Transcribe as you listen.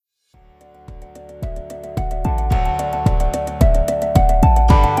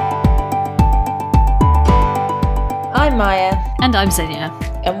Maya. And I'm Zinnia.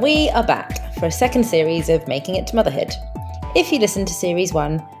 And we are back for a second series of Making It to Motherhood. If you listened to series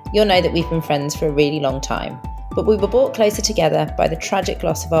 1, you'll know that we've been friends for a really long time. But we were brought closer together by the tragic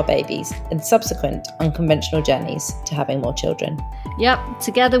loss of our babies and subsequent unconventional journeys to having more children. Yep,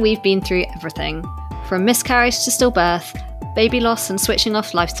 together we've been through everything. From miscarriage to stillbirth, baby loss and switching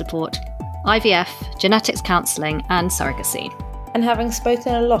off life support, IVF, genetics counselling and surrogacy. And having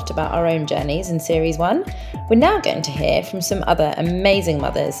spoken a lot about our own journeys in series 1, we're now going to hear from some other amazing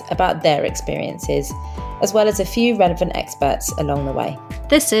mothers about their experiences, as well as a few relevant experts along the way.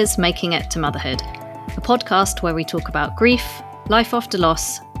 This is Making It to Motherhood, a podcast where we talk about grief, life after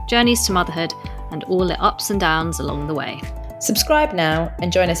loss, journeys to motherhood, and all the ups and downs along the way. Subscribe now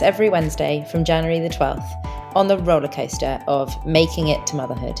and join us every Wednesday from January the 12th on the rollercoaster of Making It to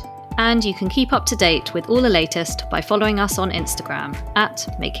Motherhood. And you can keep up to date with all the latest by following us on Instagram at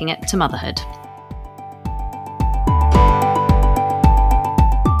Making It to Motherhood.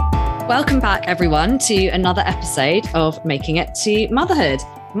 Welcome back, everyone, to another episode of Making It to Motherhood.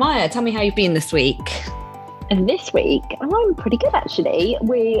 Maya, tell me how you've been this week. And this week, I'm pretty good, actually.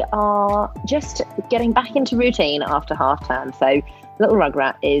 We are just getting back into routine after half term. So little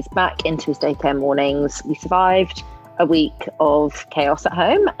Rugrat is back into his daycare mornings. We survived a week of chaos at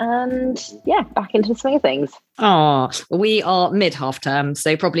home and back into the swing of things. Oh, we are mid half term,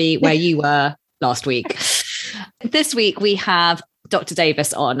 so probably where you were last week. This week we have Dr.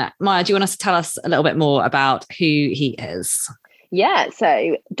 Davis on. Maya, do you want us to tell us a little bit more about who he is? Yeah,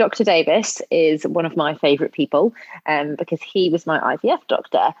 so Dr. Davis is one of my favourite people because he was my IVF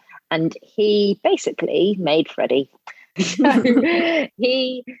doctor and he basically made Freddie. So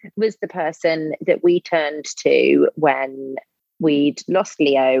he was the person that we turned to when we'd lost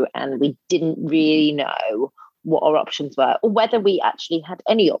Leo and we didn't really know what our options were or whether we actually had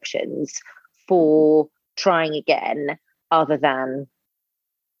any options for trying again other than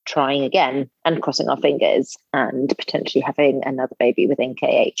trying again and crossing our fingers and potentially having another baby with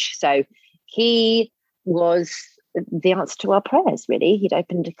NKH. So he was the answer to our prayers, really. He'd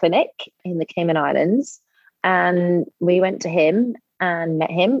opened a clinic in the Cayman Islands. And we went to him and met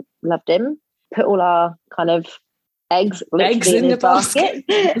him, loved him, put all our kind of eggs in his basket.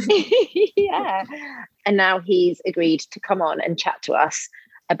 Yeah. And now he's agreed to come on and chat to us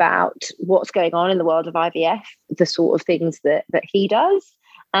about what's going on in the world of IVF, the sort of things that he does,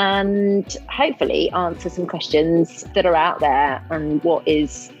 and hopefully answer some questions that are out there and what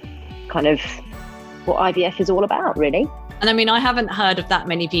IVF is all about, really. And I mean, I haven't heard of that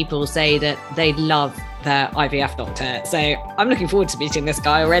many people say that they love their IVF doctor. So I'm looking forward to meeting this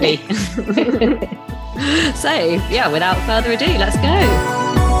guy already. So yeah, without further ado, let's go.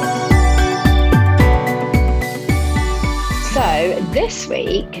 So this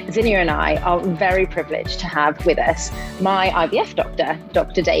week, Zinnia and I are very privileged to have with us my IVF doctor,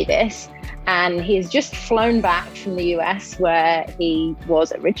 Dr. Davis. And he's just flown back from the US where he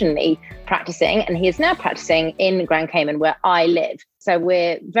was originally practicing, and he is now practicing in Grand Cayman where I live. So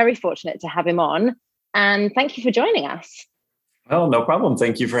we're very fortunate to have him on. And thank you for joining us. Oh, no problem.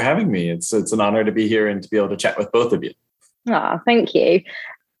 Thank you for having me. It's an honor to be here and to be able to chat with both of you. Oh, thank you.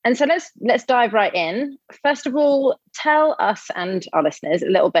 And so let's dive right in. First of all, tell us and our listeners a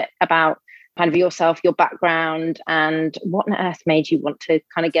little bit about kind of yourself, your background, and what on earth made you want to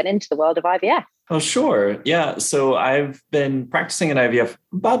kind of get into the world of IVF? Oh, sure. Yeah. So I've been practicing in IVF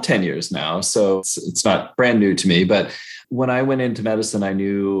about 10 years now. So it's not brand new to me. But when I went into medicine, I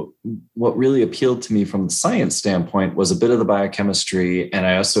knew what really appealed to me from the science standpoint was a bit of the biochemistry. And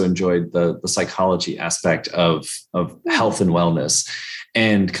I also enjoyed the psychology aspect of health and wellness,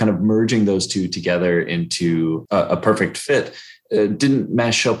 and kind of merging those two together into a perfect fit. Didn't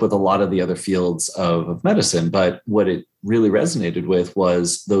mesh up with a lot of the other fields of medicine, but what it really resonated with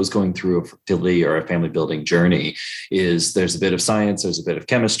was those going through a fertility or a family building journey. Is there's a bit of science, there's a bit of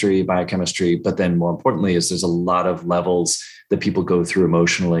chemistry, biochemistry, but then more importantly is there's a lot of levels that people go through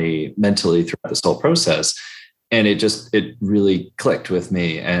emotionally, mentally throughout this whole process. And it really clicked with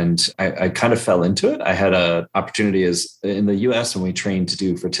me. And I kind of fell into it. I had an opportunity as in the US, when we train to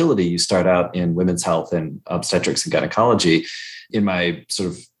do fertility, you start out in women's health and obstetrics and gynecology. In my sort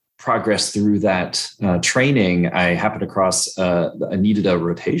of progress through that training, I happened across, I needed a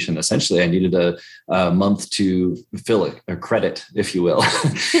rotation. Essentially, I needed a month to fill a credit, if you will.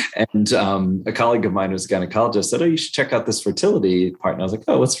 And a colleague of mine who's a gynecologist said, "Oh, you should check out this fertility part." And I was like,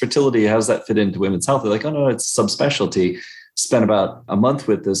 "Oh, what's fertility? How does that fit into women's health?" They're like, "Oh, no, it's subspecialty." Spent about a month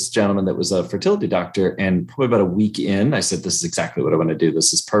with this gentleman that was a fertility doctor, and probably about a week in, I said, "This is exactly what I want to do.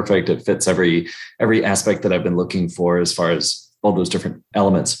 This is perfect. It fits every aspect that I've been looking for as far as all those different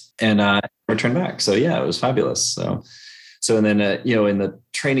elements." And I returned back. So yeah, it was fabulous. So So, and then, in the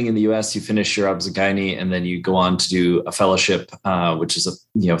training in the US, you finish your obs-gynae, and then you go on to do a fellowship, which is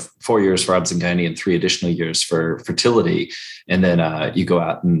 4 years for obs-gynae and 3 additional years for fertility. And then you go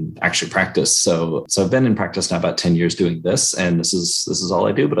out and actually practice. So I've been in practice now about 10 years doing this, and this is all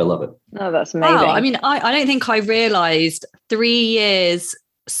I do, but I love it. Oh, that's amazing. Wow. I mean, I don't think I realized 3 years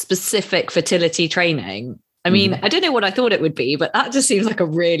specific fertility training. I mean, I don't know what I thought it would be, but that just seems like a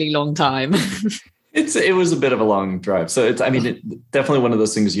really long time. It was a bit of a long drive. So it's definitely one of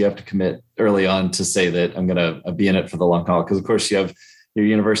those things you have to commit early on to say that I'm going to be in it for the long haul. Because of course you have your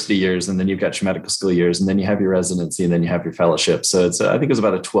university years, and then you've got your medical school years, and then you have your residency, and then you have your fellowship. So I think it was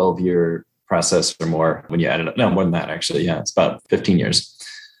about a 12-year process or more when you add it up. No, more than that, actually. Yeah, it's about 15 years.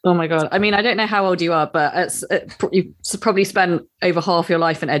 Oh my God. I mean, I don't know how old you are, but you probably spent over half your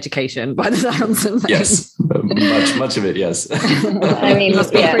life in education by the sounds of things. Yes, much of it, yes. I mean, you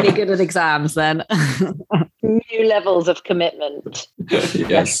must be pretty good at exams then. New levels of commitment.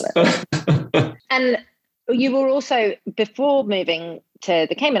 Yes. And you were also, before moving to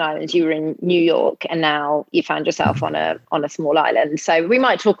the Cayman Islands, you were in New York, and now you found yourself on a small island. So we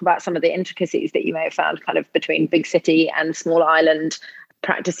might talk about some of the intricacies that you may have found kind of between big city and small island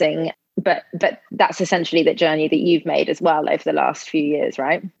practicing, but that's essentially the journey that you've made as well over the last few years,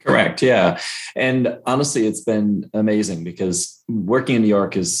 right? Correct. Yeah. And honestly, it's been amazing because working in New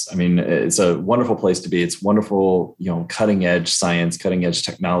York it's a wonderful place to be. It's wonderful, cutting edge science, cutting edge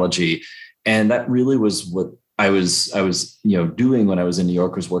technology. And that really was what I was doing when I was in New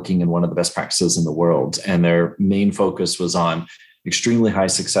York, was working in one of the best practices in the world. And their main focus was on extremely high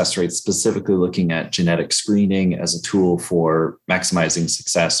success rates, specifically looking at genetic screening as a tool for maximizing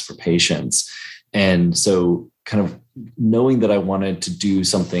success for patients. And so kind of knowing that I wanted to do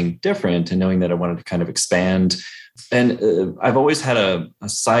something different, and knowing that I wanted to kind of expand. And I've always had a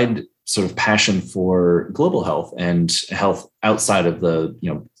side sort of passion for global health and health outside of the,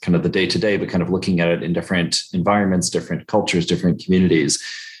 kind of the day-to-day, but kind of looking at it in different environments, different cultures, different communities.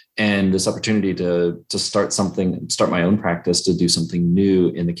 And this opportunity to start my own practice, to do something new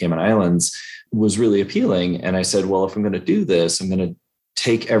in the Cayman Islands was really appealing. And I said, well, if I'm going to do this, I'm going to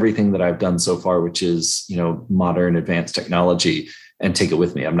take everything that I've done so far, which is, modern advanced technology, and take it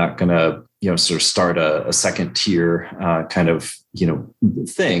with me. I'm not going to, sort of start a second tier kind of,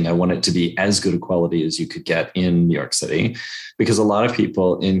 thing. I want it to be as good a quality as you could get in New York City, because a lot of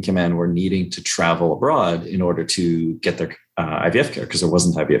people in Cayman were needing to travel abroad in order to get their IVF care, because there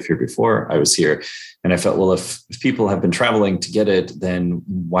wasn't IVF here before I was here. And I felt, well, if people have been traveling to get it, then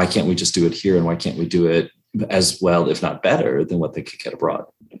why can't we just do it here? And why can't we do it as well, if not better, than what they could get abroad?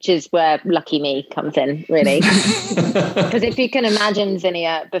 Which is where lucky me comes in, really. Because if you can imagine,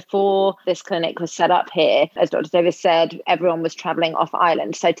 Zinnia, before this clinic was set up here, as Dr. Davis said, everyone was traveling off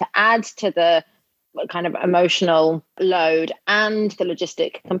island. So to add to the kind of emotional load and the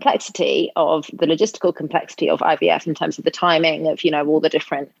logistical complexity of IVF in terms of the timing of, all the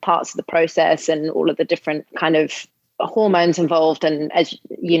different parts of the process and all of the different kind of hormones involved, and as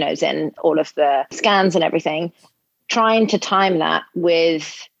you know, Zin, all of the scans and everything, trying to time that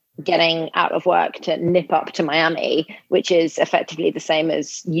with getting out of work to nip up to Miami, which is effectively the same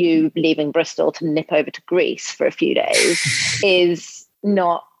as you leaving Bristol to nip over to Greece for a few days, is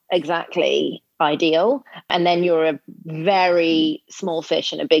not exactly ideal. And then you're a very small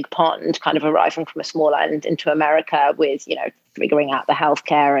fish in a big pond, kind of arriving from a small island into America with, figuring out the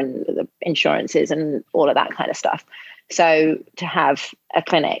healthcare and the insurances and all of that kind of stuff. So to have a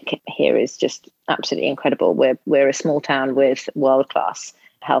clinic here is just absolutely incredible. We're a small town with world-class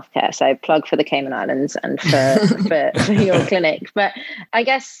healthcare. So plug for the Cayman Islands and for your clinic. But I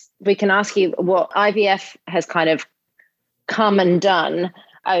guess we can ask you what IVF has kind of come and done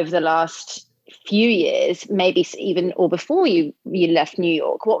over the last few years, maybe even or before you left New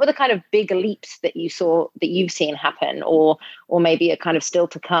York. What were the kind of big leaps that you saw, that you've seen happen, or maybe a kind of still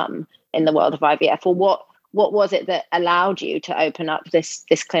to come in the world of IVF? Or what was it that allowed you to open up this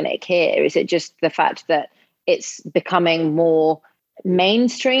clinic here? Is it just the fact that it's becoming more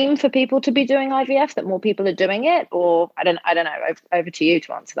mainstream for people to be doing IVF, that more people are doing it? Or I don't know. Over to you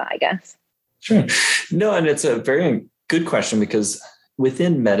to answer that, I guess. Sure. No, and it's a very good question, because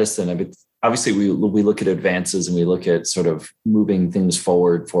within medicine, obviously we look at advances and we look at sort of moving things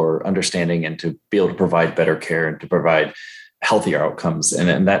forward for understanding and to be able to provide better care and to provide healthier outcomes.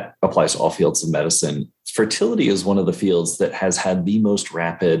 And that applies to all fields of medicine. Fertility is one of the fields that has had the most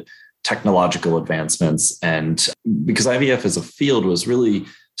rapid technological advancements. And because IVF as a field was really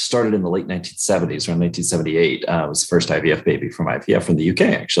started in the late 1970s, around 1978, was the first IVF baby from IVF from the UK,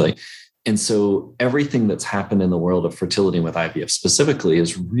 actually. And so everything that's happened in the world of fertility with IVF specifically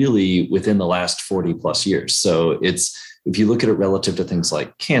is really within the last 40 plus years. So it's if you look at it relative to things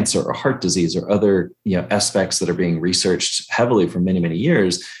like cancer or heart disease or other aspects that are being researched heavily for many, many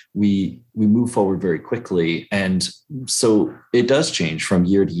years, we move forward very quickly. And so it does change from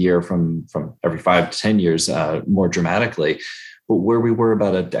year to year, from every 5 to 10 years more dramatically. But where we were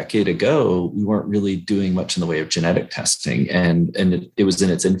about a decade ago, we weren't really doing much in the way of genetic testing, and it was in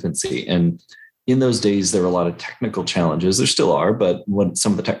its infancy. And in those days, there were a lot of technical challenges. There still are, but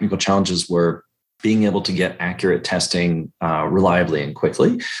some of the technical challenges were being able to get accurate testing reliably and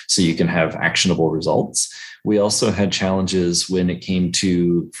quickly so you can have actionable results. We also had challenges when it came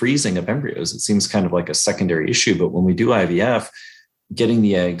to freezing of embryos. It seems kind of like a secondary issue, but when we do IVF, getting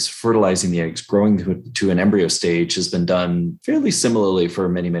the eggs, fertilizing the eggs, growing to an embryo stage has been done fairly similarly for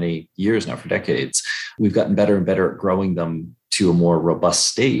many, many years now, for decades. We've gotten better and better at growing them to a more robust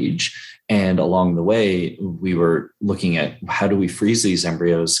stage. And along the way, we were looking at how do we freeze these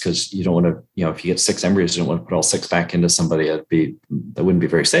embryos? Because you don't want to, if you get 6 embryos, you don't want to put all 6 back into somebody. That wouldn't be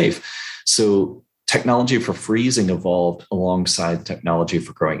very safe. So technology for freezing evolved alongside technology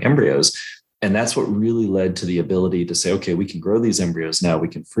for growing embryos. And that's what really led to the ability to say, okay, we can grow these embryos now, we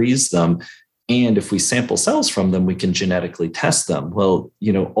can freeze them. And if we sample cells from them, we can genetically test them. Well,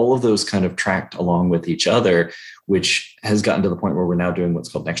 all of those kind of tracked along with each other, which has gotten to the point where we're now doing what's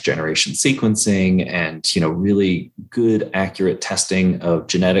called next generation sequencing and, really good, accurate testing of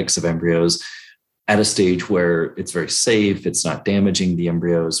genetics of embryos at a stage where it's very safe, it's not damaging the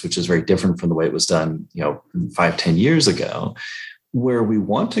embryos, which is very different from the way it was done, 5-10 years ago. Where we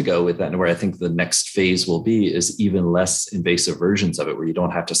want to go with that, and where I think the next phase will be, is even less invasive versions of it, where you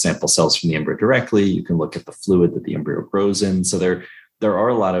don't have to sample cells from the embryo directly. You can look at the fluid that the embryo grows in. So there are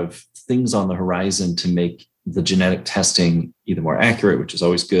a lot of things on the horizon to make the genetic testing either more accurate, which is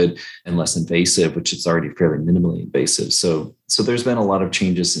always good, and less invasive, which is already fairly minimally invasive. So there's been a lot of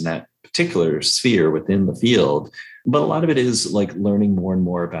changes in that particular sphere within the field. But a lot of it is like learning more and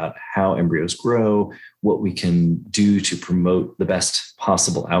more about how embryos grow, what we can do to promote the best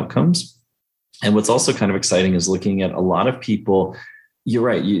possible outcomes. And what's also kind of exciting is looking at a lot of people. You're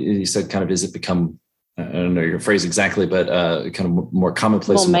right. You said kind of, is it become, I don't know your phrase exactly, but kind of more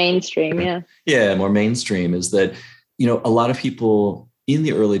commonplace. More mainstream, yeah. Yeah, more mainstream is that, a lot of people in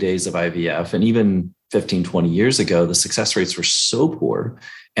the early days of IVF, and even 15, 20 years ago, the success rates were so poor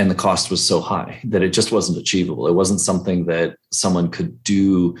and the cost was so high that it just wasn't achievable. It wasn't something that someone could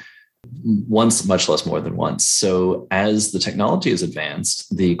do once, much less more than once. So as the technology has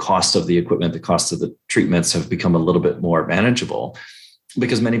advanced, the cost of the equipment, the cost of the treatments have become a little bit more manageable,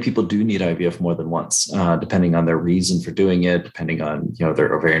 because many people do need IVF more than once, depending on their reason for doing it, depending on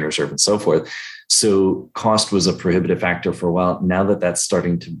their ovarian reserve and so forth. So cost was a prohibitive factor for a while. Now that that's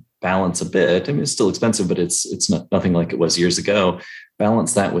starting to balance a bit, I mean, it's still expensive, but it's nothing like it was years ago.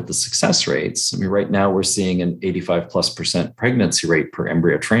 Balance that with the success rates. I mean, right now we're seeing an 85+% pregnancy rate per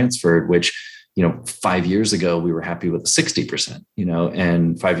embryo transferred, which 5 years ago, we were happy with 60%,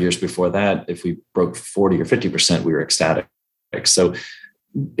 and 5 years before that, if we broke 40 or 50%, we were ecstatic. So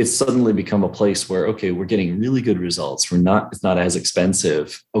it's suddenly become a place where, okay, we're getting really good results. It's not as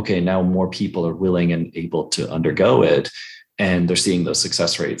expensive. Okay, now more people are willing and able to undergo it, and they're seeing those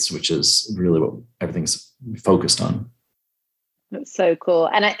success rates, which is really what everything's focused on. That's so cool.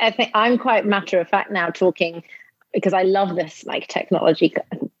 And I think I'm quite matter of fact now talking, because I love this like technology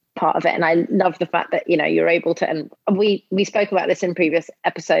part of it. And I love the fact that, you're able to, and we spoke about this in previous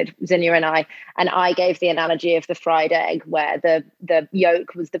episode, Zinnia and I gave the analogy of the fried egg, where the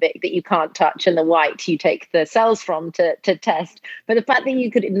yolk was the bit that you can't touch and the white you take the cells from to test. But the fact that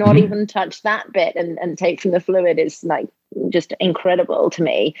you could not even touch that bit and take from the fluid is like just incredible to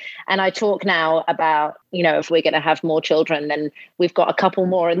me. And I talk now about, if we're going to have more children, then we've got a couple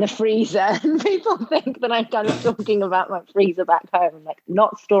more in the freezer. And people think that I'm kind of talking about my freezer back home. I'm like,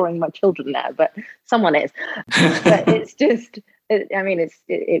 not storing my children there, but someone is. But it's just,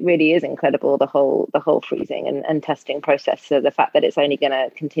 it really is incredible, the whole freezing and testing process. So the fact that it's only going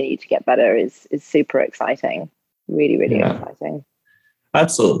to continue to get better is super exciting. Really, really exciting.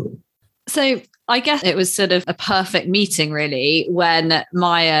 Absolutely. So I guess it was sort of a perfect meeting, really, when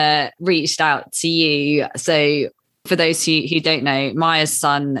Maya reached out to you. So for those who don't know, Maya's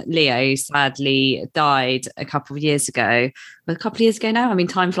son, Leo, sadly died a couple of years ago. A couple of years ago now? I mean,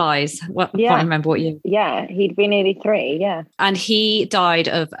 time flies. I can't remember what year. Yeah, he'd been nearly 3, yeah. And he died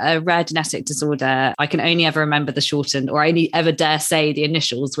of a rare genetic disorder. I can only ever remember the shortened, or only ever dare say the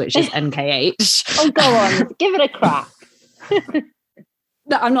initials, which is NKH. Oh, go on. Give it a crack.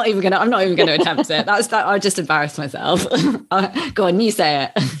 No, I'm not even gonna attempt it. I just embarrassed myself. Go on, you say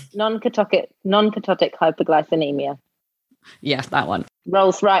it. Non-ketotic hyperglycemia. Yeah, that one.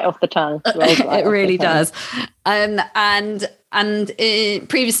 Rolls right off the tongue. It really does.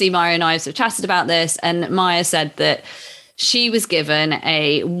 Previously, Maya and I have chatted about this, and Maya said that she was given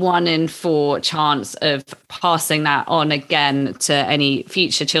a 1 in 4 chance of passing that on again to any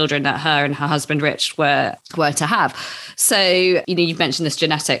future children that her and her husband Rich were to have. So, you've mentioned this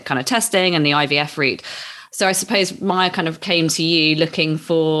genetic kind of testing and the IVF route. So I suppose Maya kind of came to you looking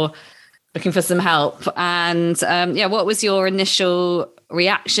for some help. And what was your initial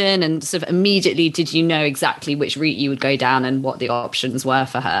reaction? And sort of immediately, did you know exactly which route you would go down and what the options were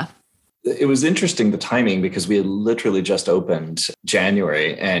for her? It was interesting, the timing, because we had literally just opened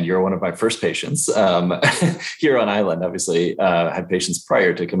January, and you're one of my first patients here on Island. Obviously, had patients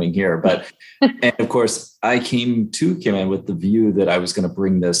prior to coming here, and of course, I came to Kim with the view that I was going to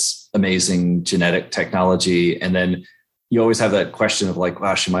bring this amazing genetic technology, and then you always have that question of like,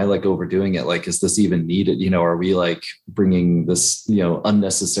 gosh, am I like overdoing it? Like, is this even needed? Are we like bringing this,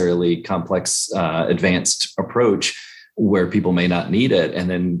 unnecessarily complex, advanced approach where people may not need it? And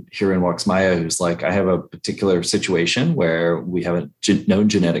then herein walks Maya, who's like, I have a particular situation where we have a known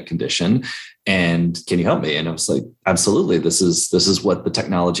genetic condition, and can you help me? And I was like, absolutely. This is what the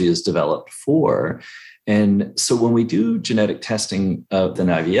technology is developed for. And so when we do genetic testing of the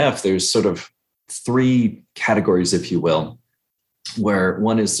IVF, there's sort of 3 categories, if you will, where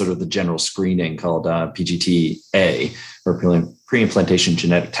one is sort of the general screening called PGT-A, or pre-implantation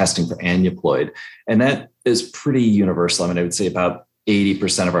genetic testing for aneuploid. And that is pretty universal. I mean, I would say about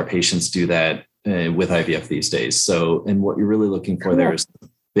 80% of our patients do that with IVF these days. So, and what you're really looking for there is the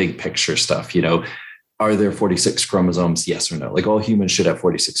big picture stuff. Are there 46 chromosomes? Yes or no? Like, all humans should have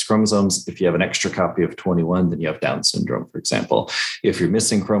 46 chromosomes. If you have an extra copy of 21, then you have Down syndrome, for example. If you're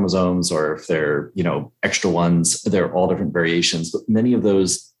missing chromosomes, or if they're, extra ones, they're all different variations, but many of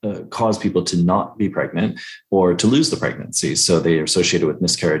those cause people to not be pregnant or to lose the pregnancy. So they are associated with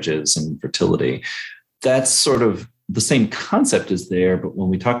miscarriages and fertility. That's sort of the same concept is there. But when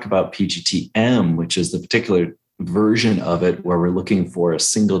we talk about PGT-M, which is the particular version of it where we're looking for a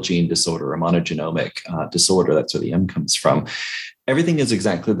single gene disorder, a monogenomic disorder, that's where the M comes from. Everything is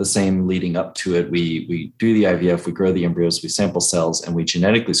exactly the same leading up to it. We do the IVF, we grow the embryos, we sample cells, and we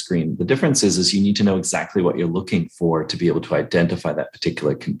genetically screen. The difference is you need to know exactly what you're looking for to be able to identify that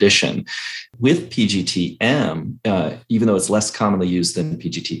particular condition. With PGT-M, even though it's less commonly used than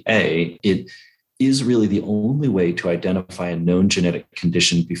PGT-A, it is really the only way to identify a known genetic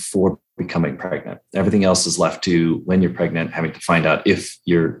condition before becoming pregnant. Everything else is left to when you're pregnant, having to find out if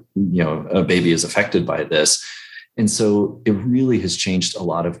a baby is affected by this. And so it really has changed a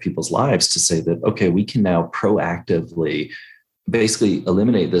lot of people's lives to say that, okay, we can now proactively basically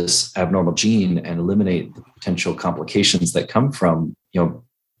eliminate this abnormal gene and eliminate the potential complications that come from,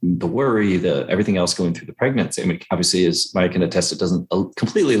 the worry, everything else going through the pregnancy. I mean, obviously, as Maya can attest, it doesn't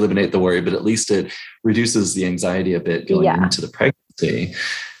completely eliminate the worry, but at least it reduces the anxiety a bit going into the pregnancy.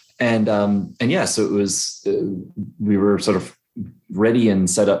 And so it was, we were sort of ready and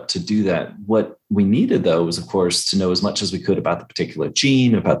set up to do that. What we needed, though, was, of course, to know as much as we could about the particular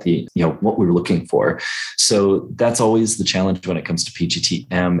gene, about the, what we were looking for. So that's always the challenge when it comes to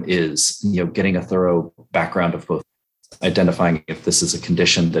PGT-M is, getting a thorough background of both, identifying if this is a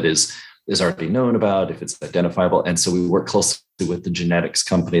condition that is already known about, if it's identifiable. And so we work closely with the genetics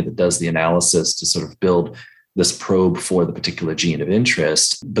company that does the analysis to sort of build this probe for the particular gene of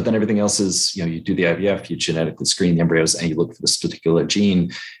interest. But then everything else is, you do the IVF, you genetically screen the embryos, and you look for this particular gene.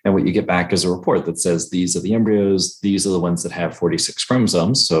 And what you get back is a report that says, these are the embryos, these are the ones that have 46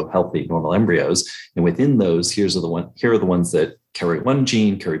 chromosomes, so healthy, normal embryos. And within those, here are the ones that carry one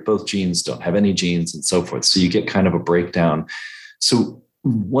gene, carry both genes, don't have any genes, and so forth. So you get kind of a breakdown. So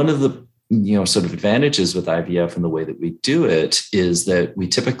one of the sort of advantages with IVF and the way that we do it is that we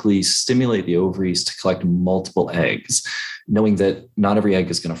typically stimulate the ovaries to collect multiple eggs, knowing that not every egg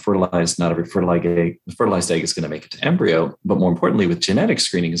is going to fertilize, not every fertilized egg is going to make it to embryo. But more importantly, with genetic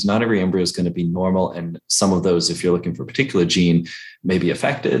screening, is not every embryo is going to be normal. And some of those, if you're looking for a particular gene, may be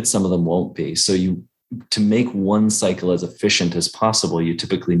affected, some of them won't be. So to make one cycle as efficient as possible, you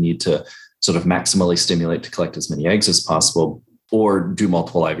typically need to sort of maximally stimulate to collect as many eggs as possible, or do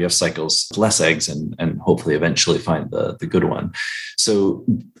multiple IVF cycles, less eggs, and hopefully eventually find the good one. So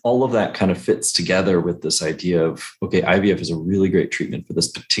all of that kind of fits together with this idea of, okay, IVF is a really great treatment for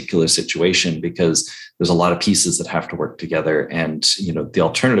this particular situation because there's a lot of pieces that have to work together. And, the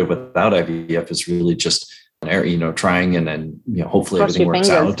alternative without IVF is really just an area, trying and then, hopefully everything works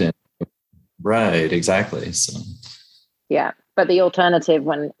out. And right, exactly. So, yeah. But the alternative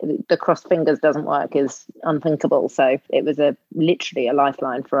when the crossed fingers doesn't work is unthinkable. So it was literally a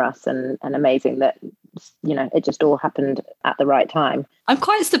lifeline for us, and amazing that it just all happened at the right time. I'm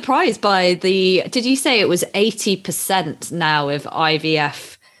quite surprised by did you say it was 80% now of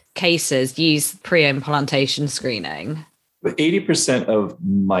IVF cases use pre-implantation screening? 80% of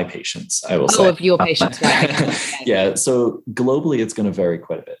my patients, I will say. Of your patients, right? Yeah. So globally, it's going to vary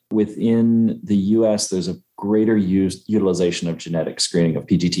quite a bit. Within the US, there's a greater utilization of genetic screening of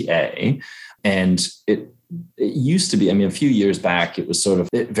PGTA. And it used to be, a few years back, it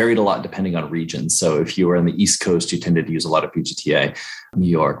varied a lot depending on regions. So if you were on the East Coast, you tended to use a lot of PGTA, New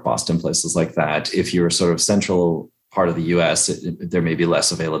York, Boston, places like that. If you were sort of central part of the US, there may be less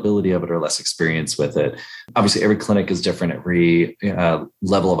availability of it or less experience with it. Obviously, every clinic is different. Every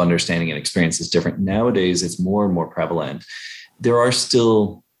level of understanding and experience is different. Nowadays, it's more and more prevalent. There are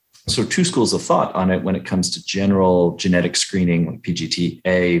still sort of two schools of thought on it when it comes to general genetic screening, like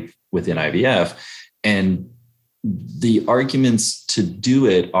PGTA within IVF. And the arguments to do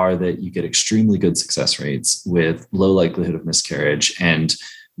it are that you get extremely good success rates with low likelihood of miscarriage and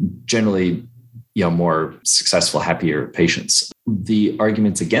generally more successful, happier patients. The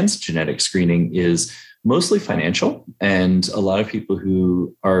arguments against genetic screening is mostly financial. And a lot of people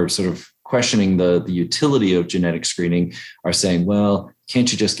who are sort of questioning the utility of genetic screening are saying, well,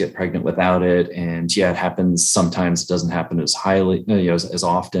 can't you just get pregnant without it? And yeah, it happens sometimes. It doesn't happen as highly, as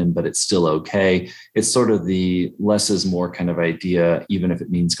often, but it's still okay. It's sort of the less is more kind of idea, even if it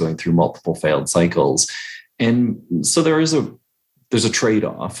means going through multiple failed cycles. And so there's a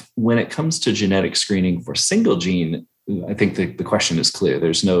trade-off. When it comes to genetic screening for single gene, I think the question is clear.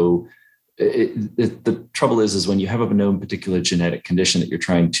 There's no, the trouble is when you have a known particular genetic condition that you're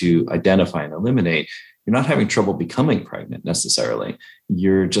trying to identify and eliminate, you're not having trouble becoming pregnant necessarily.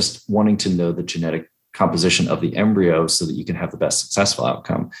 You're just wanting to know the genetic composition of the embryo so that you can have the best successful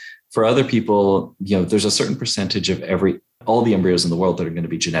outcome. For other people, there's a certain percentage of all the embryos in the world that are going to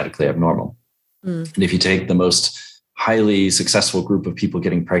be genetically abnormal. And if you take the most highly successful group of people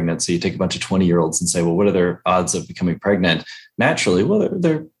getting pregnant, so you take a bunch of 20-year-olds and say, well, what are their odds of becoming pregnant? Naturally, well,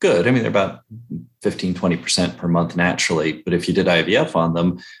 they're good. They're about 15, 20% per month naturally. But if you did IVF on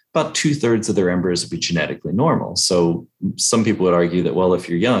them, about 2/3 of their embryos would be genetically normal. So some people would argue that, well, if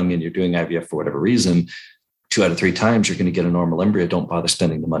you're young and you're doing IVF for whatever reason, 2 out of 3 times you're going to get a normal embryo. Don't bother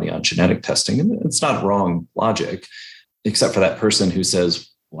spending the money on genetic testing. And it's not wrong logic, except for that person who says,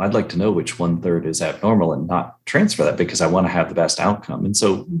 well, I'd like to know which 1/3 is abnormal and not transfer that because I want to have the best outcome. And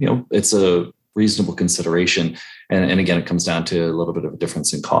so, it's a reasonable consideration. And again, it comes down to a little bit of a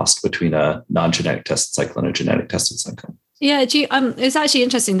difference in cost between a non-genetic tested cycle and a genetic tested cycle. Yeah, it's actually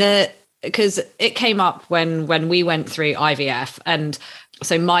interesting because it came up when we went through IVF. And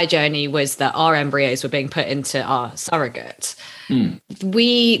so my journey was that our embryos were being put into our surrogate.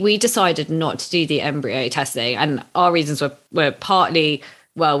 We decided not to do the embryo testing. And our reasons were partly,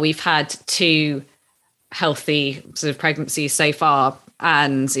 well, we've had 2 healthy sort of pregnancies so far.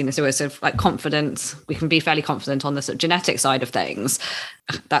 And, so we're sort of like confident, we can be fairly confident on the sort of genetic side of things.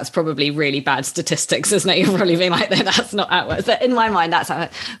 That's probably really bad statistics, isn't it? You're probably being like, that's not how it works. But in my mind, that's how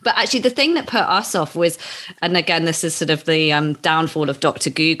it. But actually the thing that put us off was, and again, this is sort of the downfall of Dr.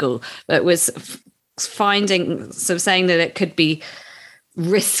 Google, but was finding, sort of saying that it could be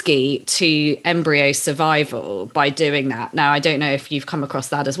risky to embryo survival by doing that. Now, I don't know if you've come across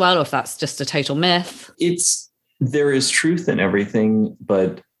that as well, or if that's just a total myth. There is truth in everything,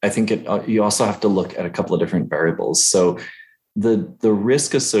 but I think you also have to look at a couple of different variables. So the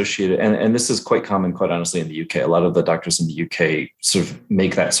risk associated, and this is quite common, quite honestly, in the UK. A lot of the doctors in the UK sort of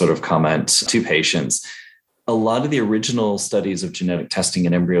make that sort of comment to patients. A lot of the original studies of genetic testing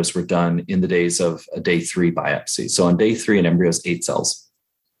in embryos were done in the days of a day 3 biopsy. So on day 3, an embryo is 8 cells.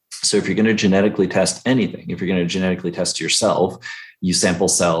 So if you're going to genetically test anything, if you're going to genetically test yourself, you sample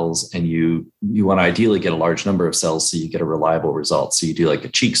cells and you want to ideally get a large number of cells so you get a reliable result. So you do like a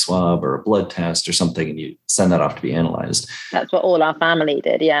cheek swab or a blood test or something, and you send that off to be analyzed. That's what all our family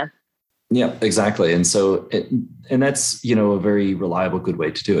did. Yeah. Yeah, exactly. And so, and that's, a very reliable, good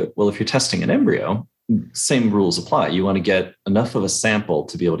way to do it. Well, if you're testing an embryo, same rules apply. You want to get enough of a sample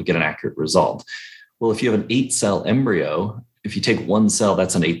to be able to get an accurate result. Well, if you have an 8-cell embryo, if you take 1 cell,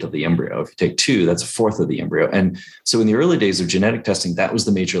 that's an 1/8 of the embryo. If you take 2, that's a 1/4 of the embryo. And so in the early days of genetic testing, that was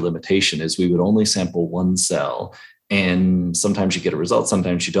the major limitation, is we would only sample 1 cell. And sometimes you get a result,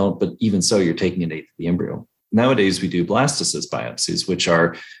 sometimes you don't. But even so, you're taking an 1/8 of the embryo. Nowadays, we do blastocyst biopsies, which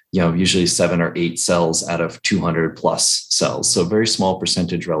are usually 7 or 8 cells out of 200 plus cells. So a very small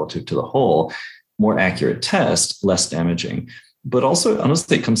percentage relative to the whole, more accurate test, less damaging. But also,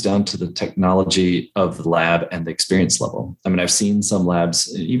 honestly, it comes down to the technology of the lab and the experience level. I mean, I've seen some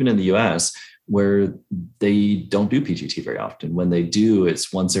labs, even in the US, where they don't do PGT very often. When they do,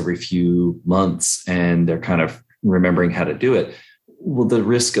 it's once every few months and they're kind of remembering how to do it. Well, the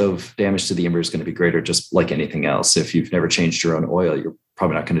risk of damage to the embryo is going to be greater, just like anything else. If you've never changed your own oil, you're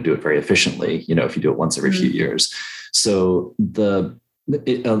probably not going to do it very efficiently, if you do it once every few years. So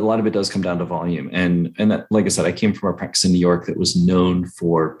a lot of it does come down to volume. And that, like I said, I came from a practice in New York that was known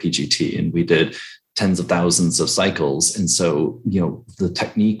for PGT, and we did tens of thousands of cycles. And so, the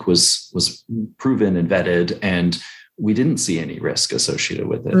technique was proven and vetted, and we didn't see any risk associated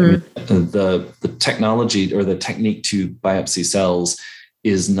with it. I mean, the technology or the technique to biopsy cells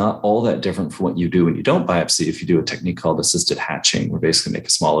is not all that different from what you do when you don't biopsy. If you do a technique called assisted hatching, where basically make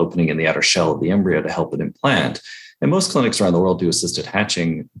a small opening in the outer shell of the embryo to help it implant. And most clinics around the world do assisted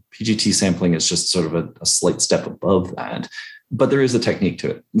hatching. PGT sampling is just sort of a slight step above that, but there is a technique to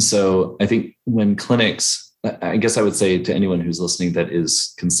it. And so I think when clinics, I guess I would say to anyone who's listening that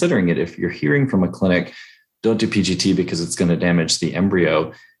is considering it, if you're hearing from a clinic, don't do PGT because it's going to damage the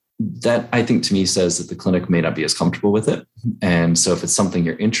embryo, that I think to me says that the clinic may not be as comfortable with it. And so if it's something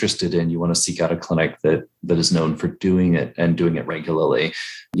you're interested in, you want to seek out a clinic that is known for doing it and doing it regularly.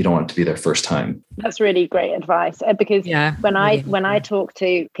 You don't want it to be their first time. That's really great advice, because when I talk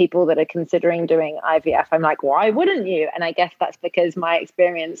to people that are considering doing IVF, I'm like, why wouldn't you? And I guess that's because my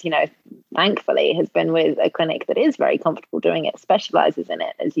experience, thankfully has been with a clinic that is very comfortable doing it, specializes in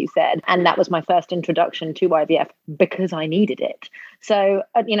it, as you said. And that was my first introduction to IVF because I needed it. So,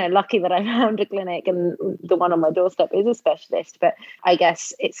 lucky that I found a clinic, and the one on my doorstep is a specialist. But I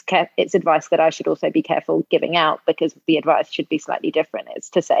guess it's advice that I should also be careful giving out, because the advice should be slightly different. It's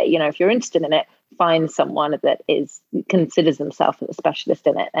to say, if you're interested in it, find someone that considers themselves a specialist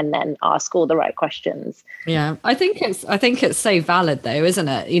in it, and then ask all the right questions. Yeah, I think it's so valid though, isn't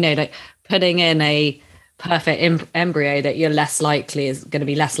it? Like putting in a perfect embryo that you're is going to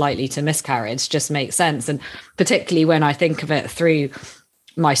be less likely to miscarriage just makes sense. And particularly when I think of it through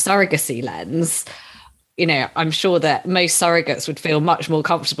my surrogacy lens, I'm sure that most surrogates would feel much more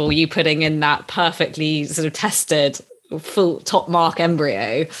comfortable you putting in that perfectly sort of tested full top mark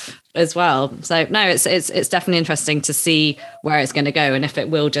embryo as well. So no, it's definitely interesting to see where it's going to go, and if it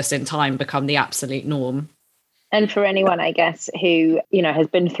will just in time become the absolute norm. And for anyone, I guess, who, has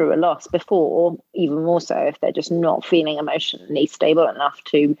been through a loss before, even more so if they're just not feeling emotionally stable enough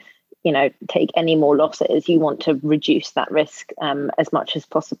to, take any more losses, you want to reduce that risk as much as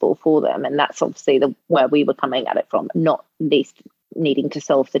possible for them. And that's obviously where we were coming at it from, not least needing to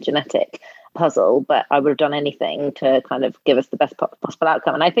solve the genetic puzzle, but I would have done anything to kind of give us the best possible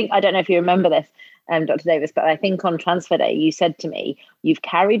outcome. And I don't know if you remember this, Dr. Davis, but I think on transfer day, you said to me, you've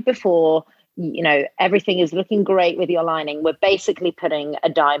carried before, everything is looking great with your lining. We're basically putting a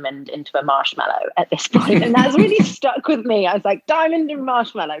diamond into a marshmallow at this point. And that's really stuck with me. I was like, diamond and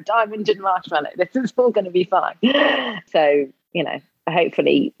marshmallow. This is all going to be fine. So,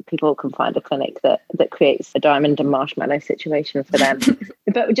 hopefully people can find a clinic that creates a diamond and marshmallow situation for them.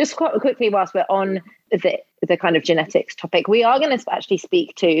 But just quite quickly, whilst we're on the kind of genetics topic, we are going to actually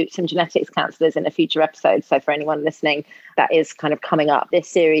speak to some genetics counselors in a future episode. So for anyone listening, that is kind of coming up this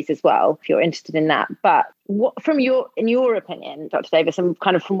series as well, if you're interested in that. But what, in your opinion, Dr. Davis, and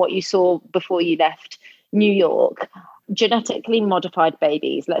kind of from what you saw before you left New York, genetically modified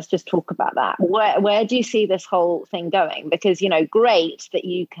babies, let's just talk about that. Where do you see this whole thing going? Because, great that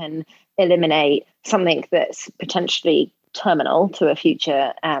you can eliminate something that's potentially terminal to a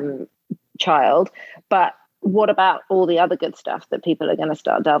future child, but what about all the other good stuff that people are going to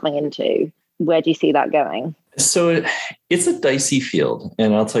start delving into? Where do you see that going? So it's a dicey field.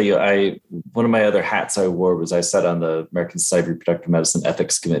 And I'll tell you, one of my other hats I wore was I sat on the American Society of Reproductive Medicine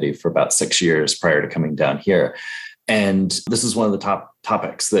Ethics Committee for about 6 years prior to coming down here. And this is one of the top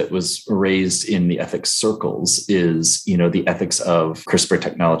topics that was raised in the ethics circles is, the ethics of CRISPR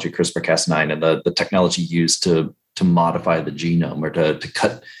technology, CRISPR-Cas9, and the technology used to modify the genome, or to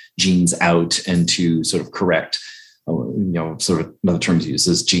cut genes out and to sort of correct, sort of another term used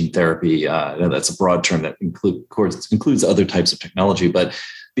is gene therapy. That's a broad term that includes other types of technology. But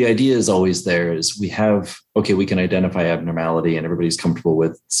the idea is always there is we can identify abnormality, and everybody's comfortable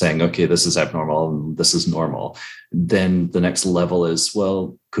with saying, okay, this is abnormal and this is normal. Then the next level is,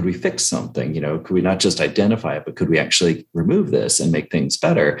 well, could we fix something? Could we not just identify it, but could we actually remove this and make things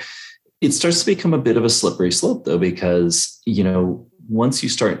better? It starts to become a bit of a slippery slope, though, because, once you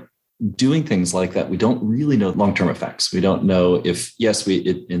start doing things like that, we don't really know long-term effects. We don't know if, yes,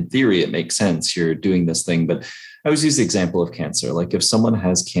 in theory, it makes sense you're doing this thing, but I always use the example of cancer. Like if someone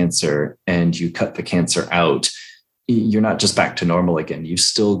has cancer and you cut the cancer out, you're not just back to normal again. You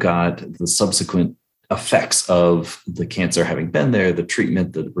still got the subsequent effects of the cancer having been there, the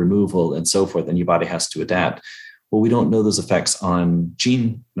treatment, the removal, and so forth, and your body has to adapt. Well, we don't know those effects on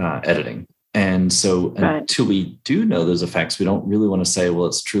gene editing. And so until we do know those effects, we don't really want to say, well,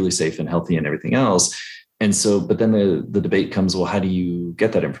 it's truly safe and healthy and everything else. And so, but then the debate comes, well, how do you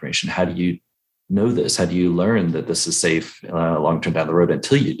get that information? How do you know this? How do you learn that this is safe long-term down the road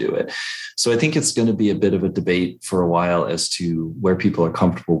until you do it? So I think it's going to be a bit of a debate for a while as to where people are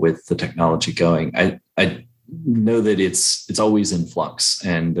comfortable with the technology going. I know that it's always in flux,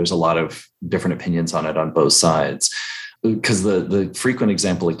 and there's a lot of different opinions on it on both sides. Because the frequent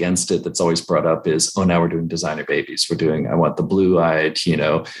example against it that's always brought up is, oh, now we're doing designer babies. I want the blue-eyed,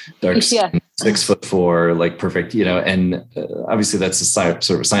 dark skin, 6'4", like perfect, and obviously that's a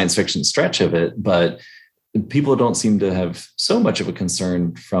sort of science fiction stretch of it, but people don't seem to have so much of a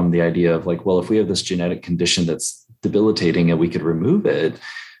concern from the idea of like, well, if we have this genetic condition that's debilitating and we could remove it,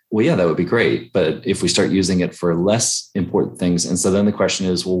 well, yeah, that would be great. But if we start using it for less important things, and so then the question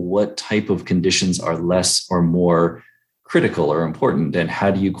is, well, what type of conditions are less or more critical or important, and how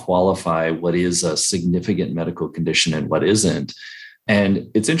do you qualify what is a significant medical condition and what isn't? And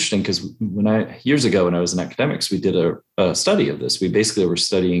it's interesting because years ago when I was in academics, we did a study of this. We basically were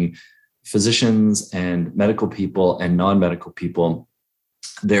studying physicians and medical people and non-medical people,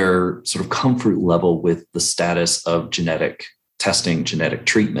 their sort of comfort level with the status of genetic testing, genetic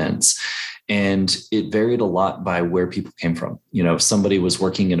treatments. And it varied a lot by where people came from. If somebody was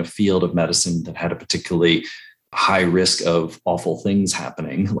working in a field of medicine that had a particularly high risk of awful things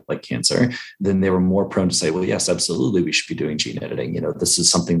happening like cancer, then they were more prone to say, well, yes, absolutely, we should be doing gene editing. This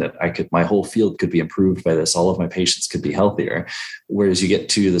is something that my whole field could be improved by this. All of my patients could be healthier. Whereas you get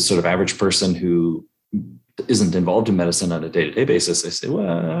to the sort of average person who isn't involved in medicine on a day-to-day basis, they say, well,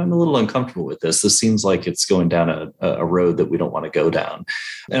 I'm a little uncomfortable with this. This seems like it's going down a road that we don't want to go down.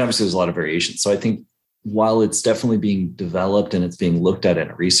 And obviously there's a lot of variation. So I think while it's definitely being developed and it's being looked at in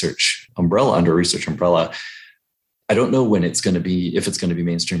a research umbrella, I don't know when it's going to be, if it's going to be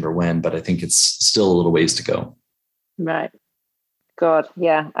mainstream or when, but I think it's still a little ways to go. Right. God,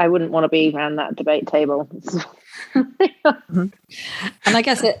 yeah, I wouldn't want to be around that debate table. And I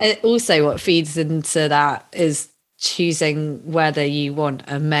guess it also what feeds into that is choosing whether you want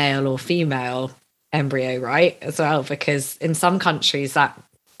a male or female embryo, right? As well, because in some countries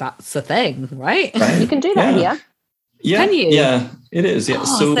that's a thing, right? You can do that here. Yeah. Can you? Yeah, it is. Yeah.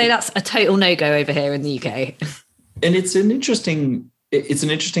 So that's a total no-go over here in the UK. And it's an interesting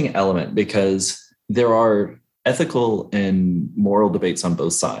element because there are ethical and moral debates on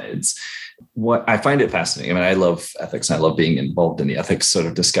both sides. What I find it fascinating. I mean, I love ethics and I love being involved in the ethics sort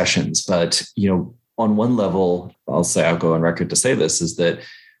of discussions. But, on one level, I'll go on record to say this, is that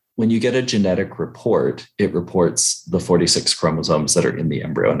when you get a genetic report, it reports the 46 chromosomes that are in the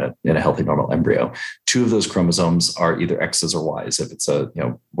embryo in a healthy, normal embryo. 2 of those chromosomes are either X's or Y's if it's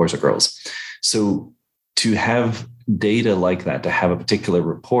boys or girls. So to have data like that, to have a particular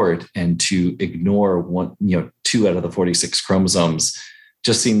report and to ignore 2 out of the 46 chromosomes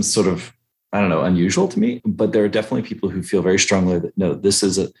just seems sort of, unusual to me. But there are definitely people who feel very strongly that no, this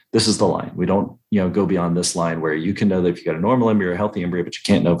is the line. We don't, go beyond this line where you can know that if you got a normal embryo or a healthy embryo, but you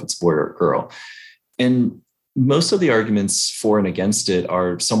can't know if it's a boy or a girl. And most of the arguments for and against it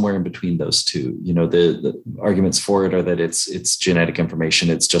are somewhere in between those two. The arguments for it are that it's genetic information.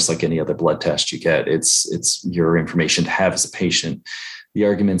 It's just like any other blood test you get. It's your information to have as a patient. The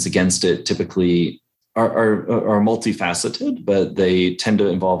arguments against it typically are multifaceted, but they tend to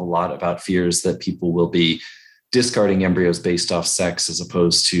involve a lot about fears that people will be discarding embryos based off sex as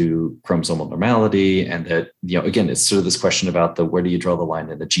opposed to chromosomal normality. And that, again, it's sort of this question about where do you draw the line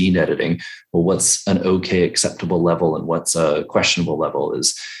in the gene editing? Well, what's an okay, acceptable level and what's a questionable level?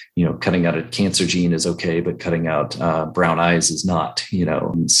 Is, cutting out a cancer gene is okay, but cutting out brown eyes is not,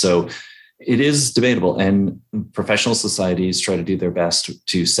 So it is debatable, and professional societies try to do their best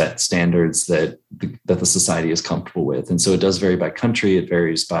to set standards that the society is comfortable with. And so it does vary by country. It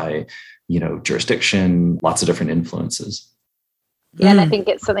varies by jurisdiction, lots of different influences. Yeah, and I think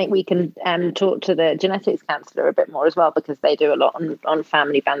it's something we can talk to the genetics counselor a bit more as well, because they do a lot on